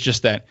think it was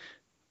just that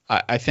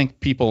I think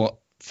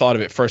people thought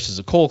of it first as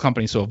a coal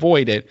company, so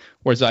avoid it,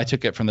 whereas I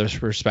took it from the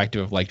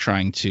perspective of like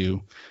trying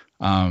to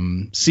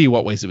see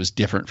what ways it was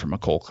different from a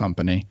coal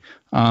company.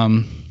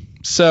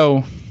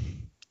 So,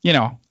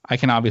 I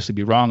can obviously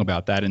be wrong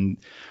about that, and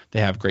they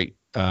have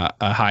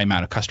a high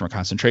amount of customer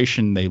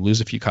concentration. They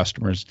lose a few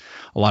customers.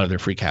 A lot of their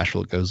free cash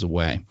flow goes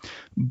away.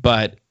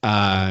 But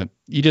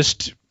you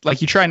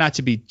try not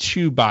to be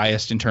too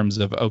biased in terms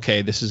of,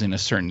 okay, this is in a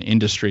certain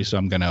industry, so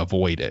I'm going to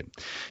avoid it.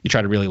 You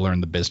try to really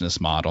learn the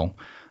business model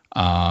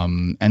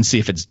and see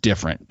if it's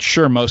different.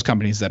 Sure, most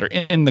companies that are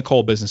in the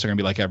coal business are going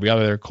to be like every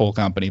other coal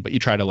company, but you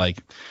try to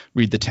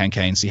read the 10K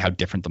and see how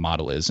different the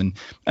model is.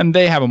 And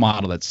they have a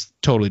model that's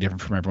totally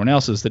different from everyone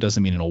else's. That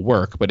doesn't mean it'll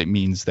work, but it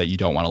means that you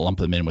don't want to lump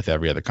them in with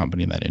every other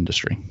company in that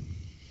industry.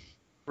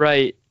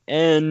 Right.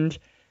 And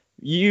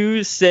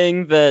you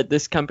saying that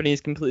this company is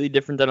completely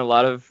different than a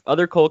lot of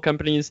other coal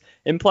companies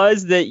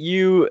implies that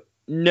you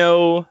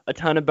know a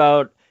ton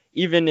about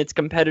even its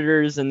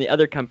competitors and the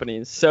other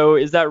companies. So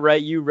is that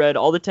right? You read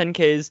all the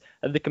 10Ks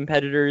of the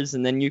competitors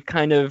and then you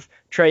kind of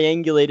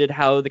triangulated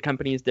how the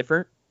company is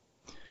different?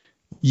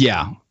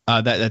 Yeah,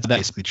 that's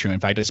basically true. In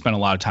fact, I spent a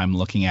lot of time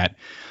looking at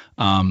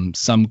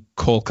some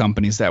coal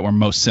companies that were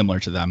most similar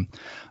to them,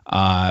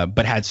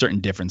 but had certain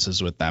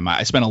differences with them.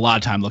 I spent a lot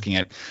of time looking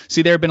at,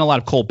 there have been a lot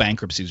of coal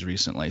bankruptcies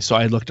recently. So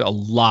I looked a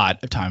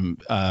lot of time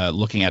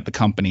looking at the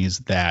companies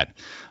that,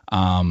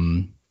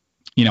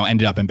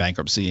 ended up in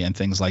bankruptcy and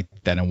things like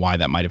that and why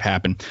that might have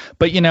happened.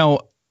 But,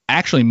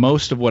 actually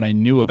most of what I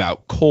knew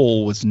about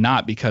coal was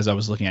not because I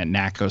was looking at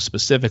NACCO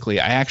specifically.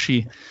 I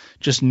actually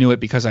just knew it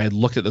because I had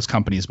looked at those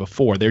companies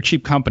before. They're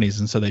cheap companies,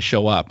 and so they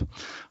show up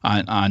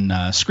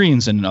on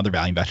screens, and other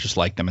value investors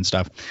like them and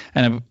stuff.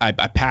 And I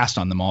passed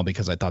on them all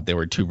because I thought they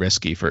were too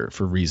risky for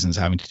reasons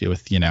having to do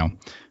with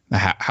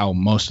how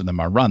most of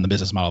them are run, the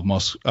business model of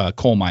most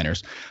coal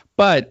miners.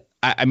 But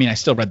I mean, I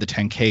still read the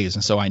 10Ks,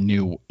 and so I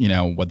knew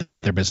what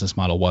their business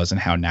model was and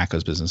how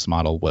NACCO's business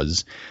model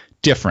was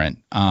different.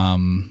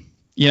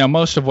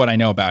 Most of what I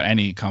know about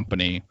any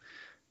company,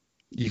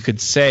 you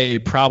could say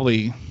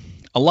probably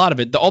a lot of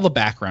it, all the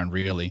background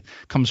really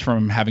comes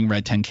from having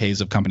read 10Ks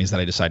of companies that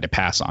I decided to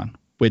pass on,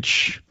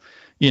 which,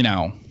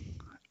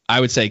 I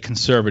would say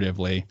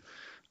conservatively,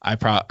 I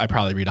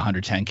probably read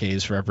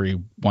 110Ks for every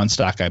one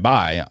stock I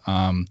buy.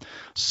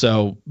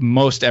 So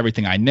most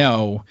everything I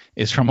know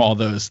is from all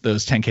those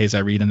 10Ks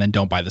I read and then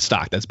don't buy the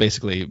stock. That's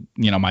basically,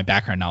 my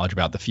background knowledge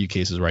about the few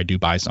cases where I do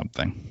buy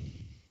something.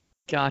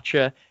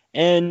 Gotcha.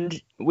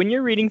 And when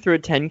you're reading through a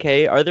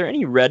 10K, are there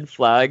any red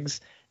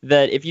flags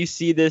that if you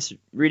see this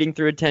reading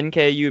through a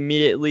 10K, you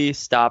immediately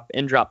stop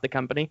and drop the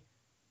company?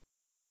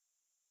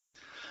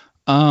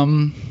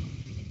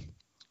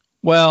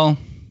 Well,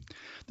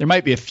 there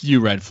might be a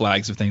few red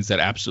flags of things that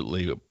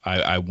absolutely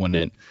I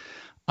wouldn't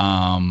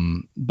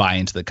buy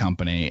into the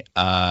company.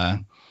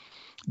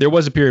 There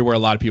was a period where a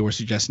lot of people were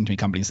suggesting to me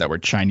companies that were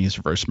Chinese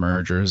reverse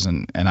mergers,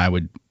 and I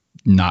would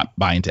not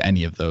buy into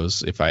any of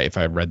those if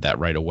I read that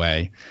right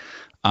away.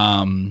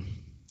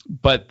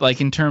 But like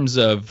in terms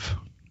of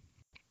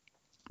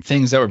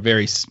things that were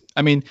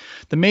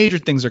the major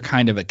things are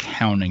kind of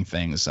accounting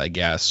things, I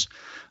guess.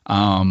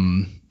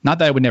 Not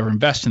that I would never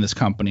invest in this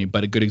company,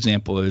 but a good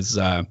example is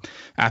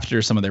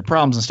after some of their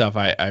problems and stuff,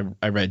 I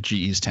read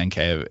GE's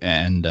 10K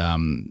and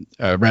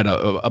read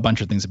a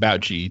bunch of things about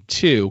GE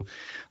too.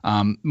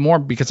 More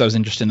because I was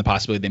interested in the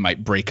possibility they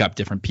might break up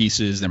different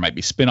pieces. There might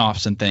be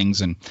spinoffs and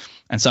things, and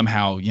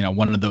somehow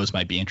one of those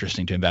might be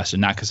interesting to invest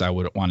in. Not because I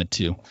would wanted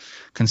to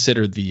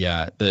consider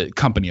the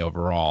company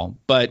overall,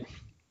 but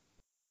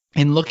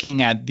in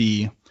looking at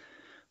the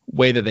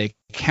way that they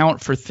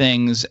account for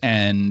things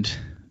and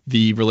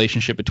the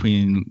relationship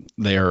between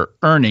their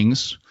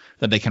earnings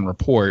that they can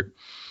report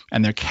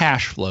and their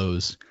cash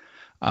flows,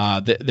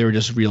 there were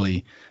just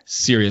really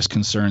serious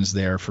concerns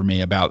there for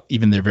me about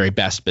even their very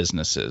best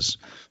businesses.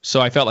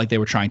 So I felt like they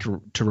were trying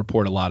to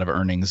report a lot of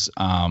earnings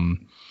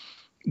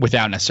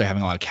without necessarily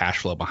having a lot of cash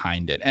flow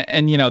behind it.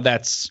 And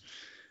that's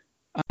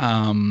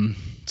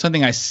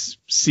something I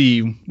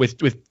see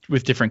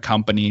with different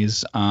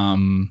companies.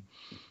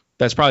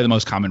 That's probably the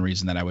most common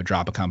reason that I would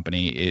drop a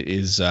company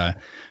is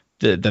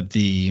that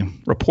the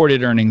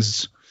reported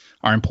earnings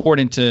are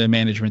important to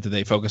management, that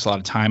they focus a lot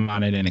of time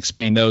on it and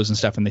explain those and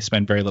stuff, and they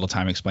spend very little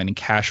time explaining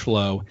cash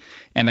flow.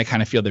 And I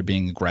kind of feel they're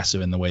being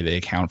aggressive in the way they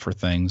account for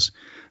things.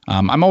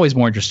 I'm always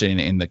more interested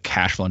in the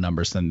cash flow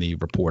numbers than the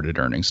reported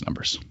earnings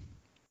numbers.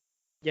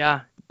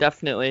 Yeah,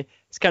 definitely.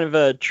 It's kind of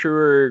a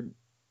truer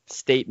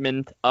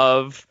statement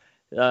of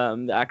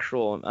the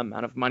actual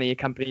amount of money a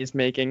company is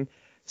making.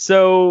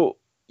 So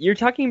you're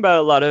talking about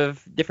a lot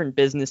of different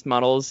business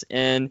models,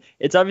 and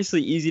it's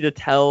obviously easy to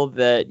tell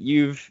that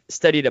you've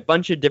studied a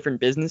bunch of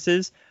different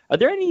businesses. Are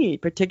there any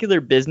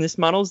particular business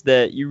models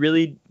that you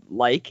really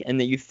like and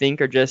that you think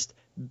are just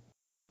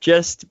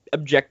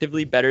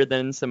objectively better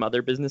than some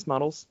other business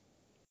models?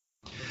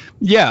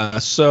 Yeah.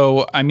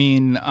 So, I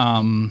mean,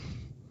 I'm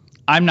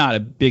not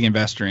a big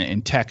investor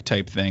in tech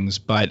type things,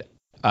 but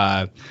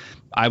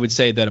I would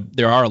say that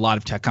there are a lot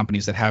of tech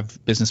companies that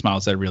have business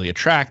models that are really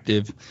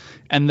attractive,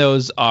 and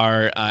those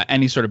are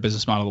any sort of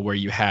business model where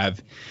you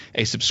have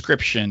a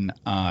subscription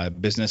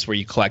business where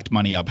you collect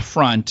money up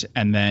front,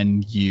 and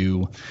then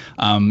you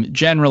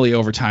generally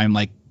over time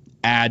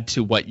add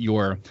to what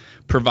you're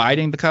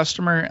providing the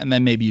customer, and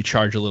then maybe you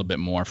charge a little bit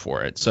more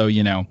for it. So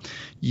you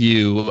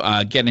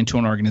get into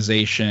an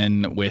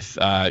organization with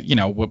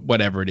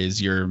whatever it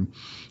is,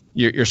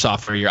 your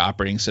software, your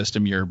operating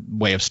system, your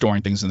way of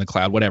storing things in the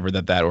cloud, whatever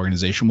that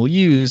organization will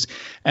use.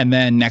 And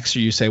then next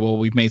year you say, well,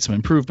 we've made some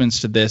improvements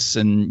to this,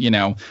 and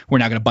we're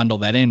not going to bundle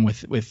that in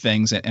with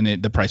things,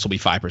 and the price will be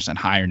 5%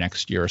 higher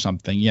next year or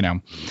something,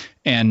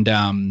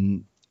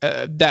 and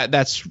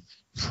that's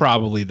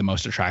probably the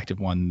most attractive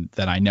one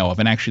that I know of.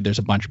 And actually there's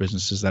a bunch of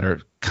businesses that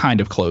are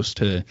kind of close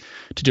to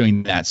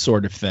doing that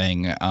sort of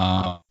thing.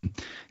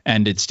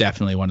 And it's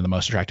definitely one of the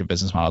most attractive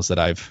business models that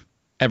I've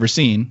ever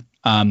seen.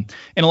 In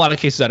a lot of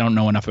cases, I don't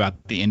know enough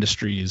about the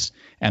industries,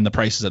 and the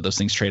prices that those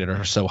things traded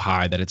are so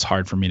high that it's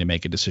hard for me to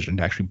make a decision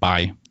to actually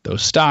buy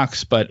those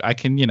stocks, but I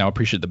can,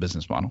 appreciate the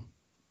business model.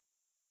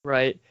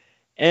 Right.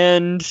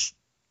 And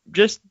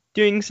just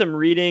doing some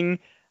reading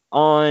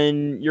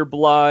on your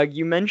blog,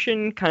 you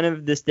mentioned kind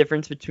of this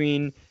difference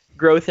between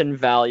growth and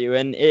value,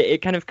 and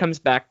it kind of comes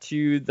back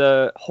to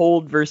the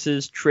hold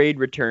versus trade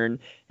return.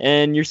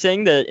 And you're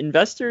saying that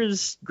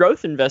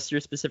growth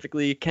investors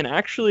specifically, can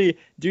actually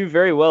do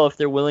very well if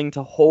they're willing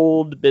to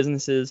hold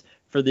businesses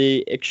for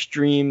the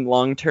extreme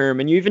long term.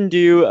 And you even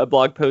do a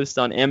blog post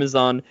on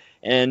Amazon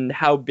and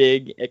how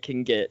big it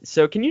can get.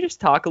 So can you just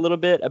talk a little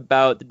bit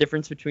about the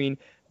difference between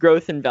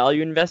growth and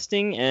value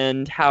investing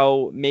and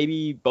how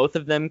maybe both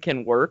of them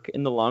can work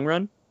in the long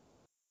run?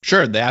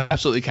 Sure, they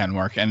absolutely can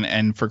work.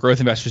 And for growth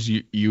investors,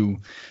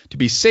 you to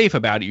be safe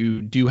about it,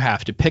 you do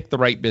have to pick the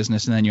right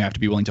business, and then you have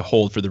to be willing to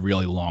hold for the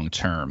really long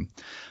term.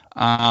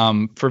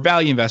 For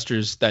value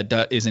investors,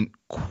 that isn't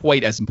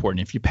quite as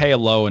important. If you pay a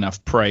low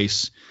enough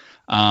price,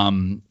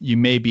 you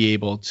may be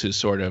able to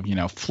sort of,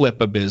 flip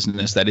a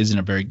business that isn't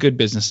a very good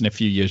business in a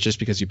few years just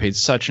because you paid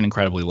such an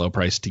incredibly low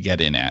price to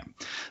get in at.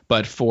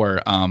 But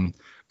for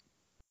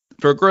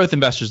growth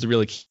investors, the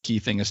really key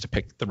thing is to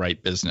pick the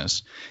right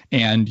business.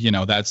 And,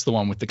 that's the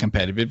one with the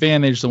competitive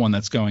advantage, the one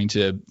that's going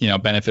to,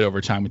 benefit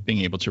over time with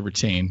being able to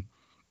retain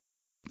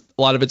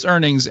a lot of its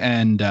earnings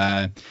and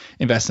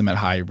invest them at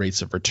high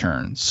rates of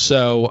return.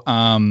 So,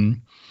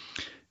 one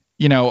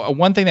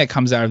thing that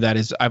comes out of that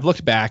is I've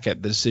looked back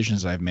at the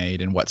decisions I've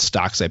made and what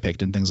stocks I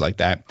picked and things like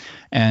that.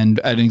 And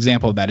an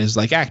example of that is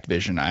like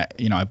Activision.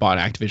 I bought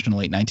Activision in the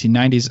late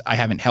 1990s. I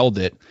haven't held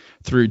it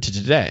through to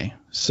today.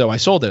 So I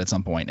sold it at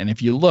some point. And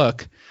if you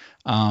look,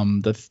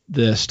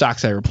 the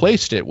stocks I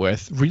replaced it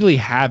with really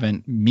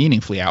haven't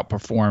meaningfully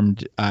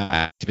outperformed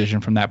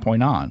Activision from that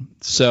point on.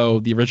 So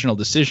the original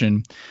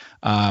decision,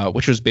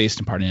 which was based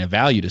in part in a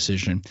value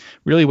decision,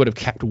 really would have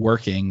kept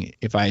working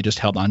if I had just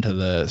held onto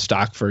the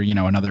stock for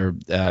another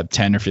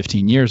 10 or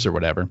 15 years or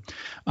whatever.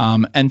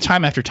 And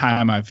time after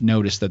time, I've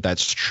noticed that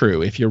that's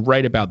true. If you're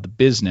right about the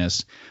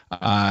business,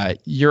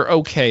 you're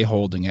okay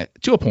holding it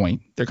to a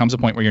point. There comes a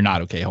point where you're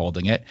not okay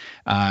holding it.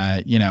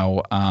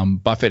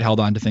 Buffett held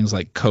on to things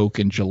like Coke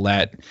and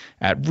Gillette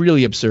at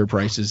really absurd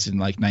prices in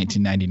like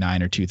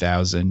 1999 or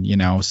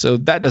 2000. So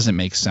that doesn't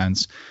make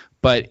sense.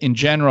 But in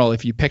general,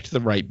 if you picked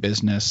the right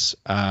business,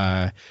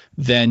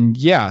 then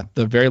the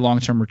very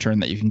long-term return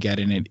that you can get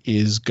in it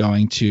is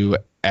going to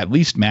at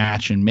least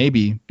match and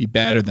maybe be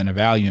better than a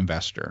value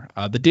investor.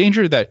 The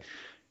danger that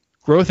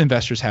growth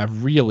investors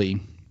have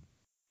really,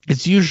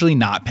 it's usually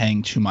not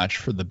paying too much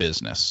for the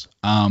business.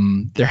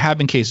 There have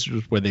been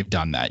cases where they've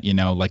done that,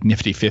 like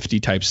Nifty 50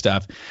 type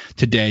stuff.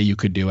 Today you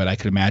could do it. I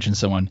could imagine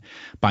someone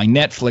buying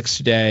Netflix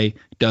today,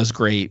 does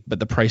great, but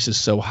the price is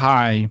so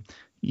high,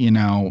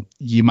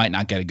 you might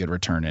not get a good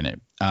return in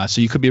it.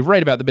 So you could be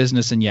right about the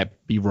business and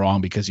yet be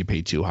wrong because you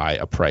paid too high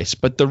a price.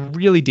 But the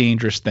really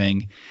dangerous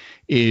thing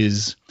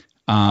is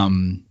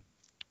buying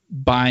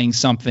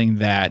something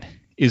that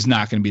is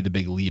not going to be the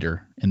big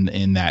leader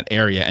in that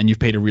area, and you've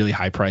paid a really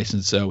high price,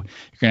 and so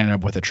you're going to end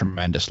up with a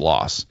tremendous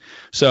loss.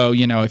 So,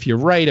 if you're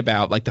right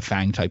about like the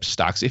FANG type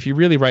stocks, if you're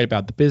really right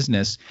about the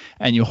business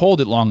and you hold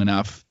it long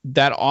enough,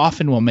 that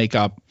often will make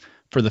up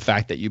for the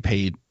fact that you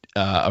paid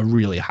a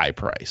really high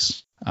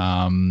price.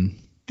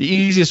 The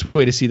easiest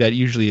way to see that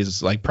usually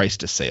is like price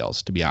to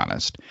sales, to be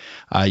honest.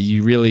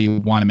 You really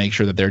want to make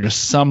sure that there are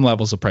just some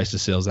levels of price to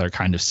sales that are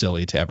kind of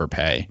silly to ever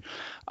pay.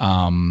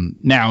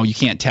 Now you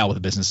can't tell if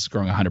the business is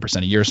growing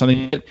 100% a year or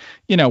something, but,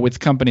 with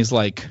companies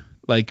like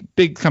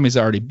big companies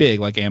already big,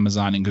 like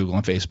Amazon and Google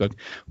and Facebook,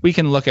 we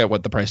can look at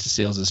what the price to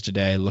sales is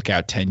today, look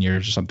out 10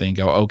 years or something and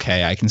go,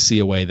 okay, I can see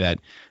a way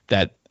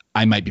that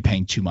I might be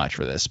paying too much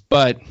for this.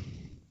 But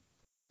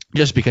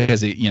just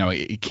because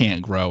it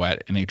can't grow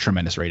at a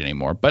tremendous rate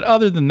anymore. But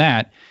other than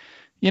that,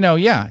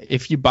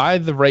 if you buy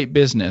the right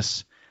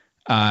business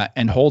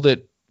and hold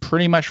it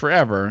pretty much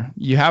forever,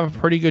 you have a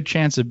pretty good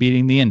chance of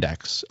beating the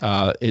index.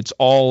 It's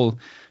all,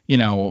 the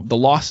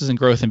losses in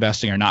growth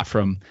investing are not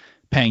from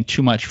paying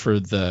too much for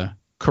the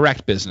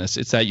correct business.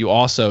 It's that you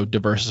also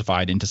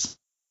diversified into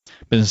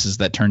businesses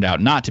that turned out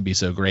not to be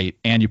so great,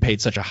 and you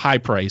paid such a high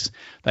price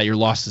that your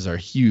losses are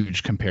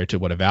huge compared to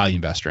what a value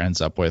investor ends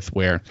up with,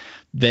 where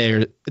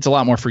it's a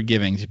lot more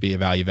forgiving to be a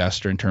value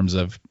investor in terms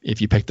of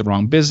if you pick the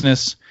wrong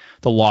business,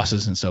 the loss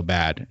isn't so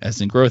bad.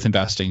 As in growth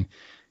investing,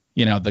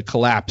 the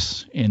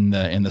collapse in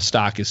the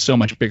stock is so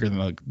much bigger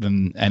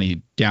than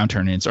any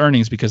downturn in its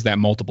earnings because that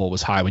multiple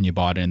was high when you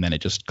bought it and then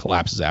it just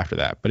collapses after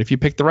that. But if you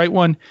pick the right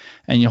one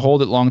and you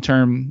hold it long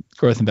term,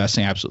 growth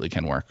investing absolutely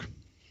can work.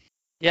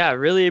 Yeah, I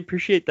really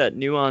appreciate that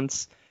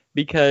nuance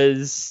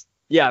because,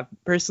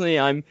 personally,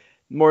 I'm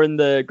more in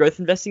the growth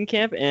investing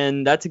camp,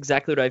 and that's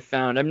exactly what I've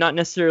found. I'm not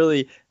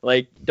necessarily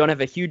don't have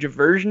a huge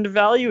aversion to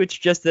value. It's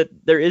just that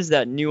there is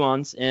that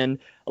nuance, and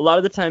a lot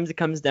of the times it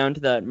comes down to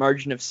that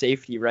margin of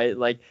safety, right?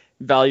 Like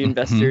value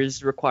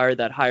investors require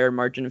that higher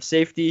margin of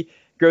safety.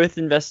 Growth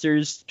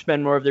investors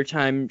spend more of their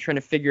time trying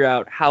to figure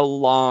out how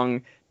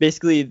long,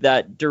 basically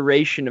that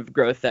duration of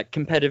growth, that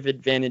competitive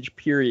advantage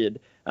period.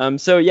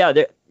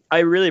 I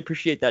really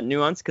appreciate that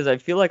nuance because I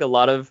feel like a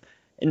lot of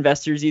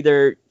investors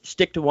either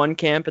stick to one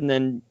camp and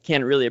then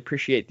can't really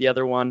appreciate the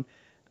other one.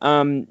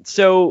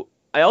 So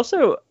I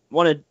also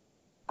want to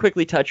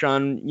quickly touch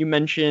on, you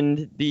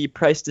mentioned the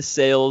price to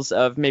sales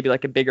of maybe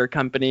like a bigger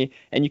company,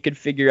 and you could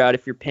figure out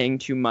if you're paying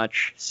too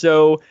much.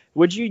 So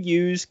would you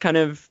use kind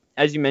of,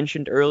 as you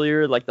mentioned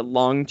earlier, like the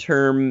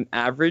long-term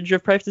average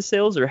of price to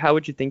sales, or how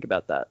would you think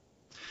about that?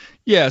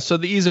 Yeah, so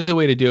the easy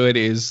way to do it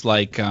is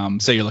like,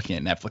 say you're looking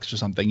at Netflix or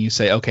something. You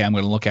say, okay, I'm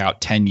going to look out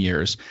 10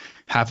 years.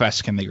 how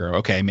fast can they grow?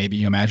 Okay, maybe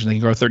you imagine they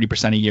can grow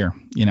 30% a year.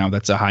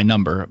 That's a high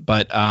number.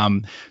 But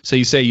so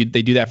you say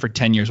they do that for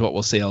 10 years, what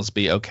will sales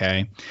be?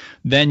 Okay.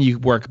 Then you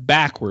work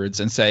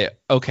backwards and say,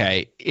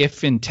 okay,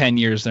 if in 10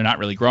 years they're not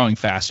really growing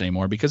fast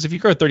anymore, because if you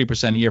grow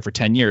 30% a year for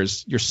 10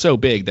 years, you're so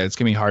big that it's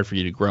going to be hard for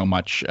you to grow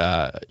much,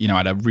 at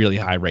a really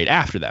high rate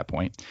after that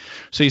point.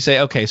 So you say,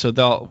 okay, so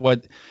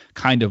what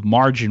kind of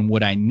margin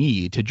would I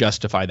need to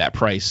justify that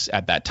price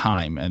at that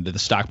time, and the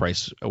stock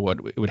price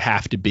would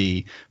have to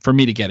be for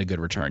me to get a good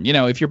return.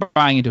 If you're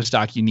buying into a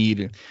stock, you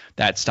need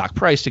that stock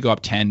price to go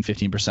up 10,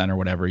 15% or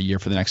whatever a year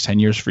for the next 10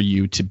 years for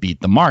you to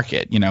beat the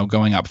market.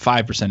 Going up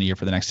 5% a year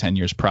for the next 10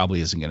 years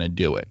probably isn't going to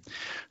do it.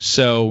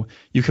 So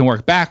you can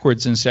work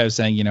backwards instead of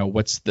saying,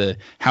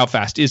 how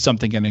fast is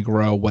something going to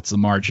grow? What's the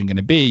margin going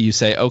to be? You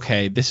say,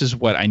 okay, this is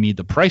what I need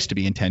the price to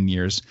be in 10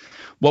 years.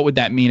 What would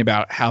that mean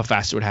about how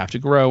fast it would have to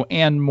grow?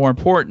 And more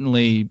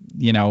importantly,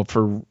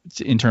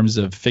 in terms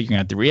of figuring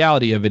out the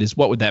reality of it, is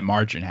what would that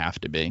margin have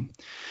to be?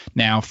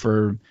 Now,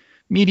 for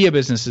media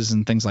businesses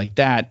and things like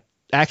that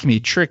can be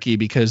tricky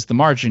because the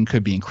margin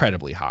could be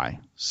incredibly high.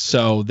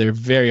 So they're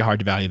very hard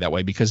to value that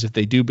way, because if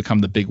they do become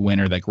the big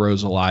winner that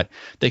grows a lot,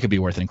 they could be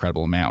worth an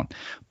incredible amount.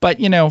 But,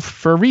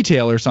 for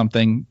retail or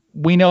something,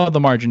 we know the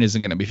margin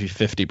isn't going to be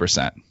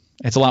 50%.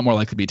 It's a lot more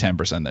likely to be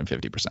 10% than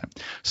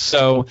 50%.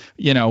 So,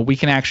 we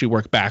can actually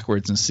work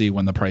backwards and see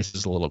when the price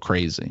is a little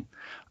crazy.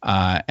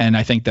 And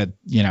I think that,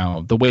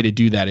 the way to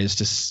do that is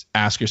to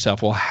ask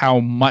yourself, well, how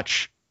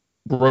much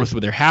growth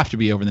would there have to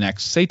be over the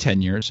next, say,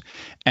 10 years?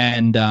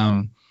 And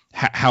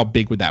how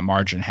big would that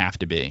margin have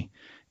to be?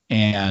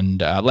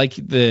 And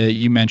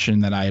you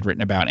mentioned that I had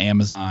written about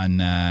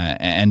Amazon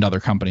and other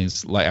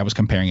companies. Like, I was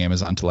comparing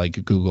Amazon to like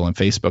Google and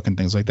Facebook and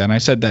things like that. And I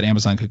said that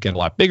Amazon could get a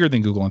lot bigger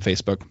than Google and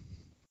Facebook.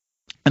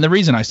 And the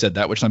reason I said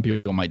that, which some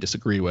people might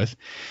disagree with,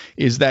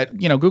 is that,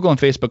 Google and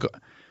Facebook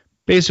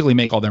basically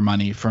make all their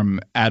money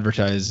from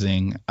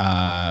advertising,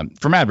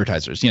 from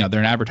advertisers. They're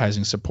an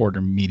advertising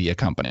supporter media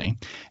company.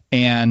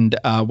 And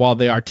while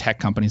they are tech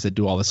companies that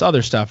do all this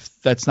other stuff,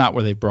 that's not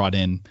where they brought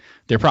in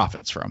their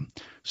profits from.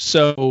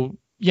 So,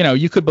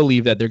 you could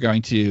believe that they're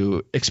going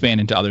to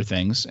expand into other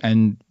things,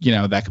 and,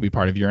 that could be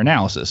part of your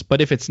analysis.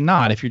 But if it's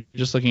not, if you're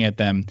just looking at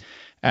them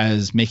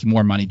as making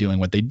more money doing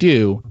what they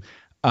do,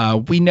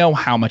 we know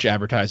how much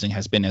advertising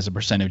has been as a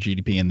percent of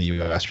GDP in the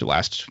U.S. for the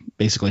last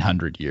basically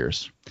 100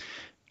 years.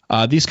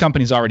 These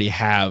companies already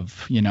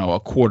have, a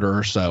quarter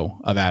or so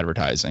of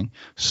advertising.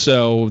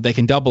 So they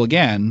can double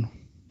again,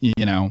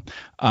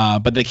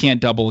 but they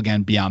can't double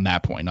again beyond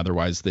that point.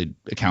 Otherwise, they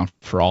account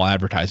for all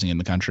advertising in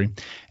the country.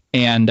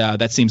 And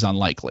that seems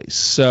unlikely.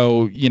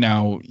 So,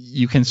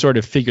 you can sort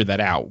of figure that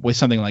out. With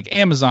something like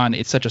Amazon,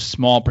 it's such a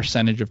small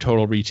percentage of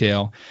total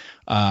retail.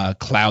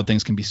 Cloud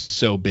things can be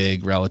so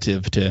big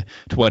relative to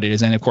what it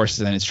is. And of course,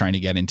 then it's trying to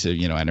get into,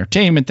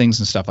 entertainment things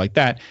and stuff like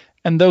that.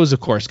 And those, of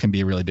course, can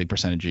be a really big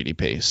percentage of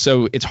GDP.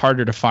 So it's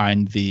harder to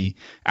find the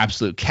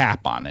absolute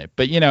cap on it.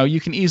 But,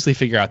 you can easily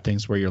figure out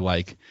things where you're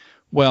like,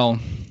 well,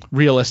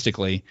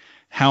 realistically,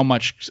 how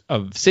much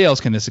of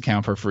sales can this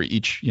account for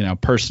each,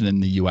 person in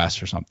the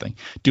U.S. or something?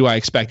 Do I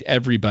expect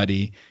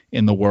everybody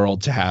in the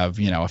world to have,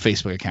 a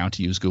Facebook account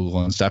to use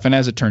Google and stuff? And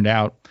as it turned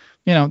out,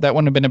 that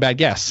wouldn't have been a bad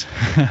guess.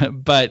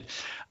 But,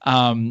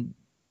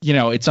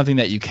 it's something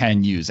that you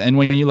can use. And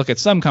when you look at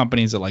some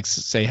companies that, like,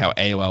 say how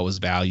AOL was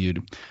valued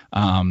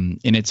in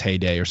its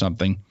heyday or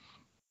something,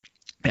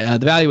 the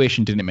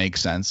valuation didn't make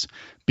sense,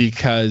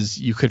 because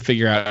you could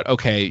figure out,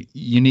 okay,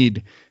 you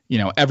need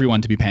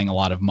everyone to be paying a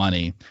lot of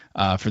money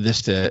for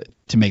this to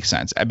make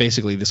sense.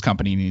 Basically, this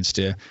company needs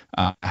to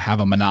have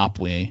a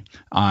monopoly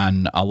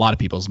on a lot of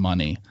people's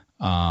money.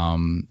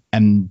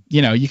 And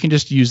you can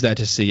just use that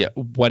to see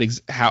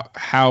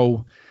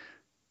how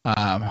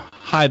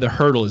high the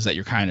hurdle is that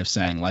you're kind of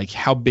saying. Like,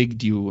 how big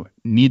do you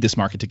need this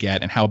market to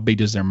get, and how big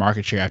does their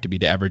market share have to be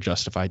to ever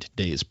justify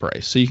today's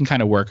price? So you can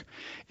kind of work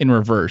in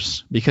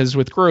reverse, because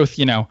with growth,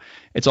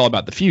 it's all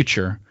about the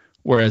future.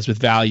 Whereas with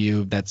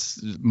value,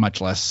 that's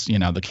much less,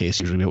 the case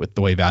usually with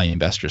the way value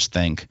investors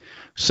think.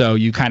 So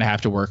you kind of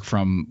have to work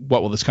from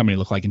what will this company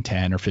look like in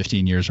 10 or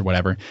 15 years or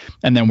whatever,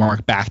 and then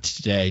work back to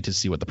today to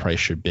see what the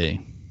price should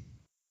be.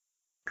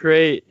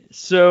 Great.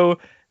 So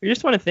we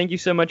just want to thank you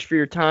so much for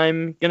your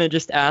time. Going to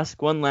just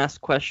ask one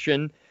last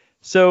question.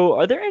 So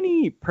are there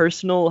any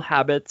personal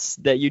habits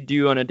that you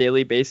do on a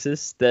daily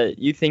basis that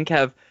you think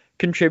have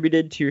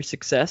contributed to your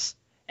success?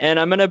 And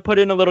I'm going to put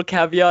in a little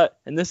caveat,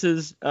 and this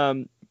is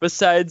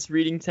besides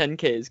reading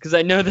 10Ks, because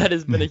I know that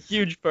has been a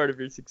huge part of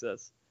your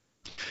success.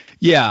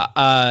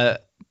 Yeah.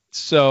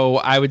 So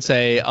I would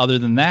say, other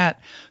than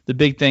that, the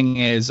big thing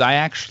is I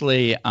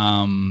actually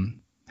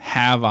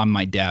have on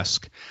my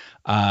desk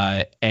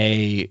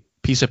a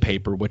piece of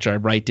paper which I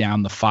write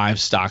down the 5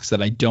 stocks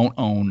that I don't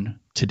own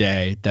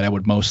today that I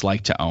would most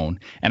like to own.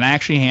 And I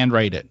actually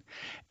handwrite it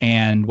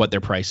and what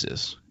their price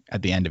is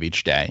at the end of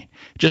each day,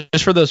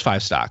 just for those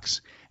 5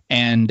 stocks.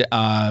 And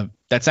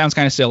that sounds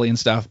kind of silly and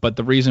stuff, but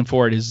the reason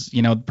for it is,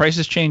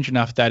 prices change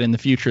enough that in the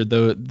future,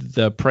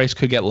 the price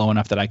could get low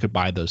enough that I could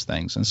buy those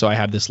things. And so I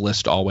have this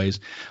list always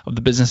of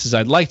the businesses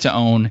I'd like to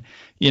own,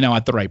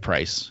 at the right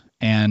price.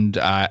 And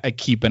I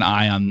keep an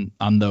eye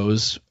on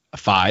those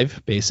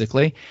 5,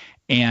 basically.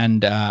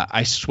 And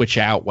I switch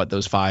out what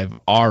those 5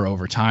 are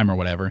over time or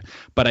whatever.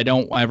 But I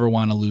don't ever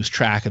want to lose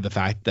track of the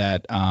fact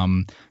that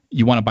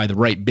you want to buy the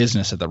right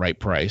business at the right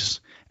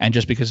price. And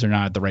just because they're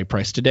not at the right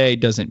price today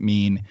doesn't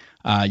mean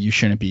you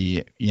shouldn't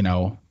be,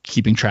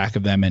 keeping track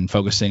of them and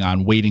focusing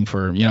on waiting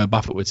for,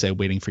 Buffett would say,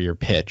 waiting for your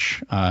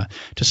pitch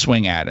to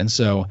swing at. And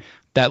so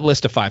that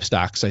list of 5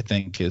 stocks, I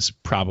think, is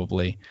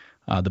probably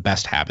the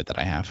best habit that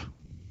I have.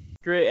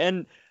 Great.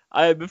 And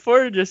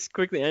before just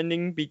quickly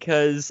ending,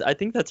 because I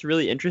think that's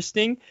really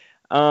interesting,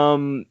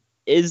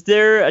 is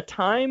there a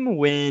time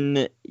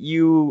when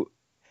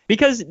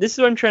because this is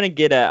what I'm trying to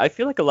get at. I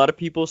feel like a lot of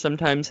people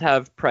sometimes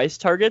have price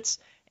targets,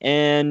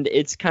 and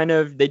it's kind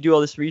of, they do all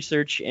this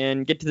research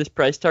and get to this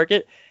price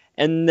target,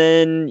 and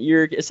then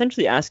you're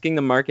essentially asking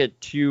the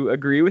market to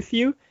agree with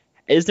you.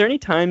 Is there any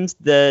times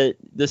that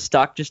the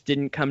stock just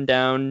didn't come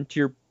down to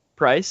your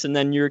price and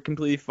then you're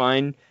completely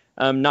fine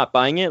not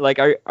buying it? Like,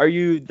 are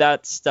you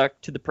that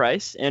stuck to the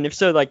price? And if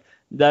so, like,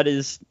 that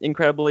is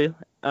incredibly,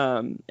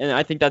 and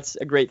I think that's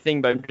a great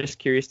thing, but I'm just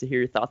curious to hear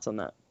your thoughts on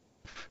that.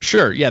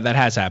 Sure. Yeah, that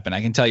has happened.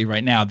 I can tell you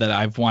right now that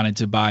I've wanted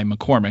to buy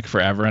McCormick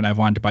forever, and I've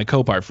wanted to buy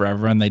Copart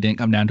forever, and they didn't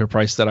come down to a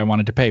price that I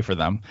wanted to pay for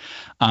them.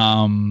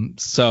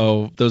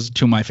 So those are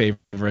 2 of my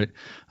favorite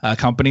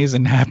companies,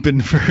 and have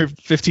been for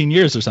 15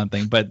 years or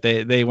something, but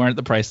they weren't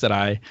the price that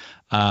I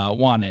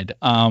wanted.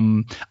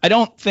 I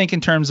don't think in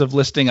terms of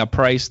listing a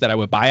price that I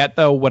would buy at,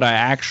 though. What I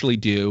actually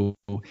do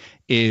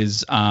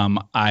is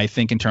I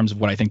think in terms of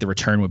what I think the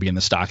return would be in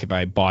the stock if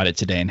I bought it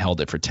today and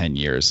held it for 10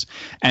 years.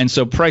 And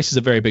so price is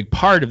a very big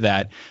part of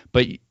that.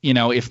 But,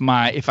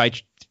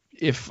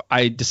 if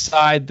I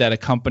decide that a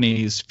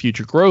company's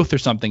future growth or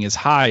something is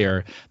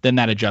higher, then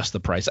that adjusts the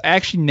price. I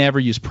actually never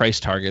use price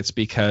targets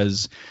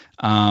because,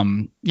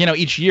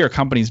 each year a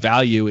company's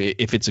value,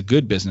 if it's a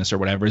good business or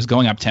whatever, is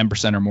going up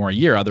 10% or more a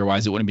year.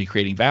 Otherwise, it wouldn't be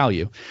creating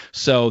value.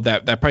 So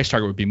that price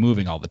target would be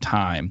moving all the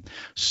time.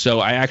 So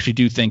I actually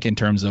do think in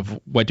terms of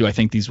what do I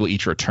think these will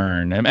each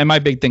return. And my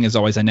big thing is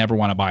always I never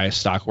want to buy a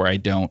stock where I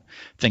don't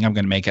think I'm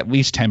going to make at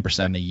least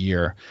 10% a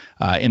year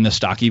in the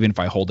stock, even if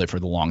I hold it for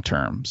the long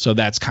term. So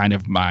that's kind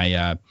of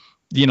my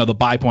the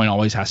buy point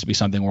always has to be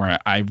something where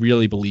I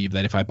really believe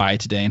that if I buy it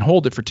today and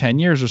hold it for 10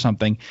 years or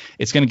something,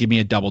 it's going to give me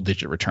a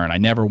double-digit return. I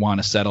never want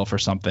to settle for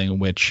something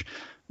which,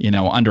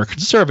 under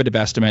conservative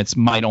estimates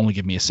might only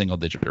give me a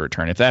single-digit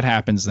return. If that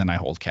happens, then I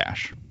hold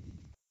cash.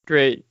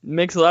 Great.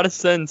 Makes a lot of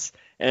sense.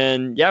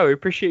 And yeah, we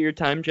appreciate your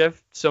time,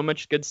 Geoff. So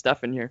much good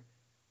stuff in here.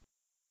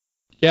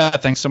 Yeah,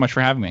 thanks so much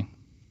for having me.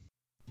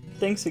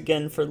 Thanks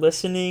again for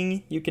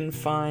listening. You can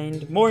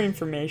find more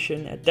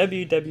information at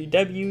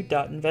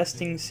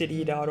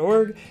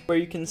www.investingcity.org, where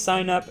you can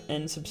sign up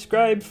and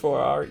subscribe for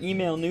our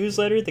email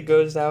newsletter that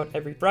goes out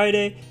every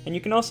Friday. And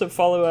you can also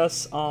follow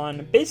us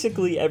on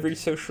basically every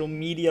social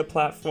media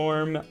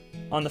platform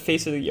on the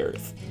face of the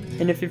earth.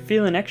 And if you're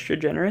feeling extra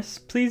generous,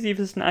 please leave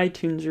us an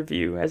iTunes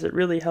review, as it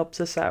really helps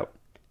us out.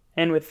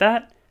 And with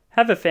that,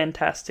 have a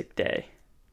fantastic day.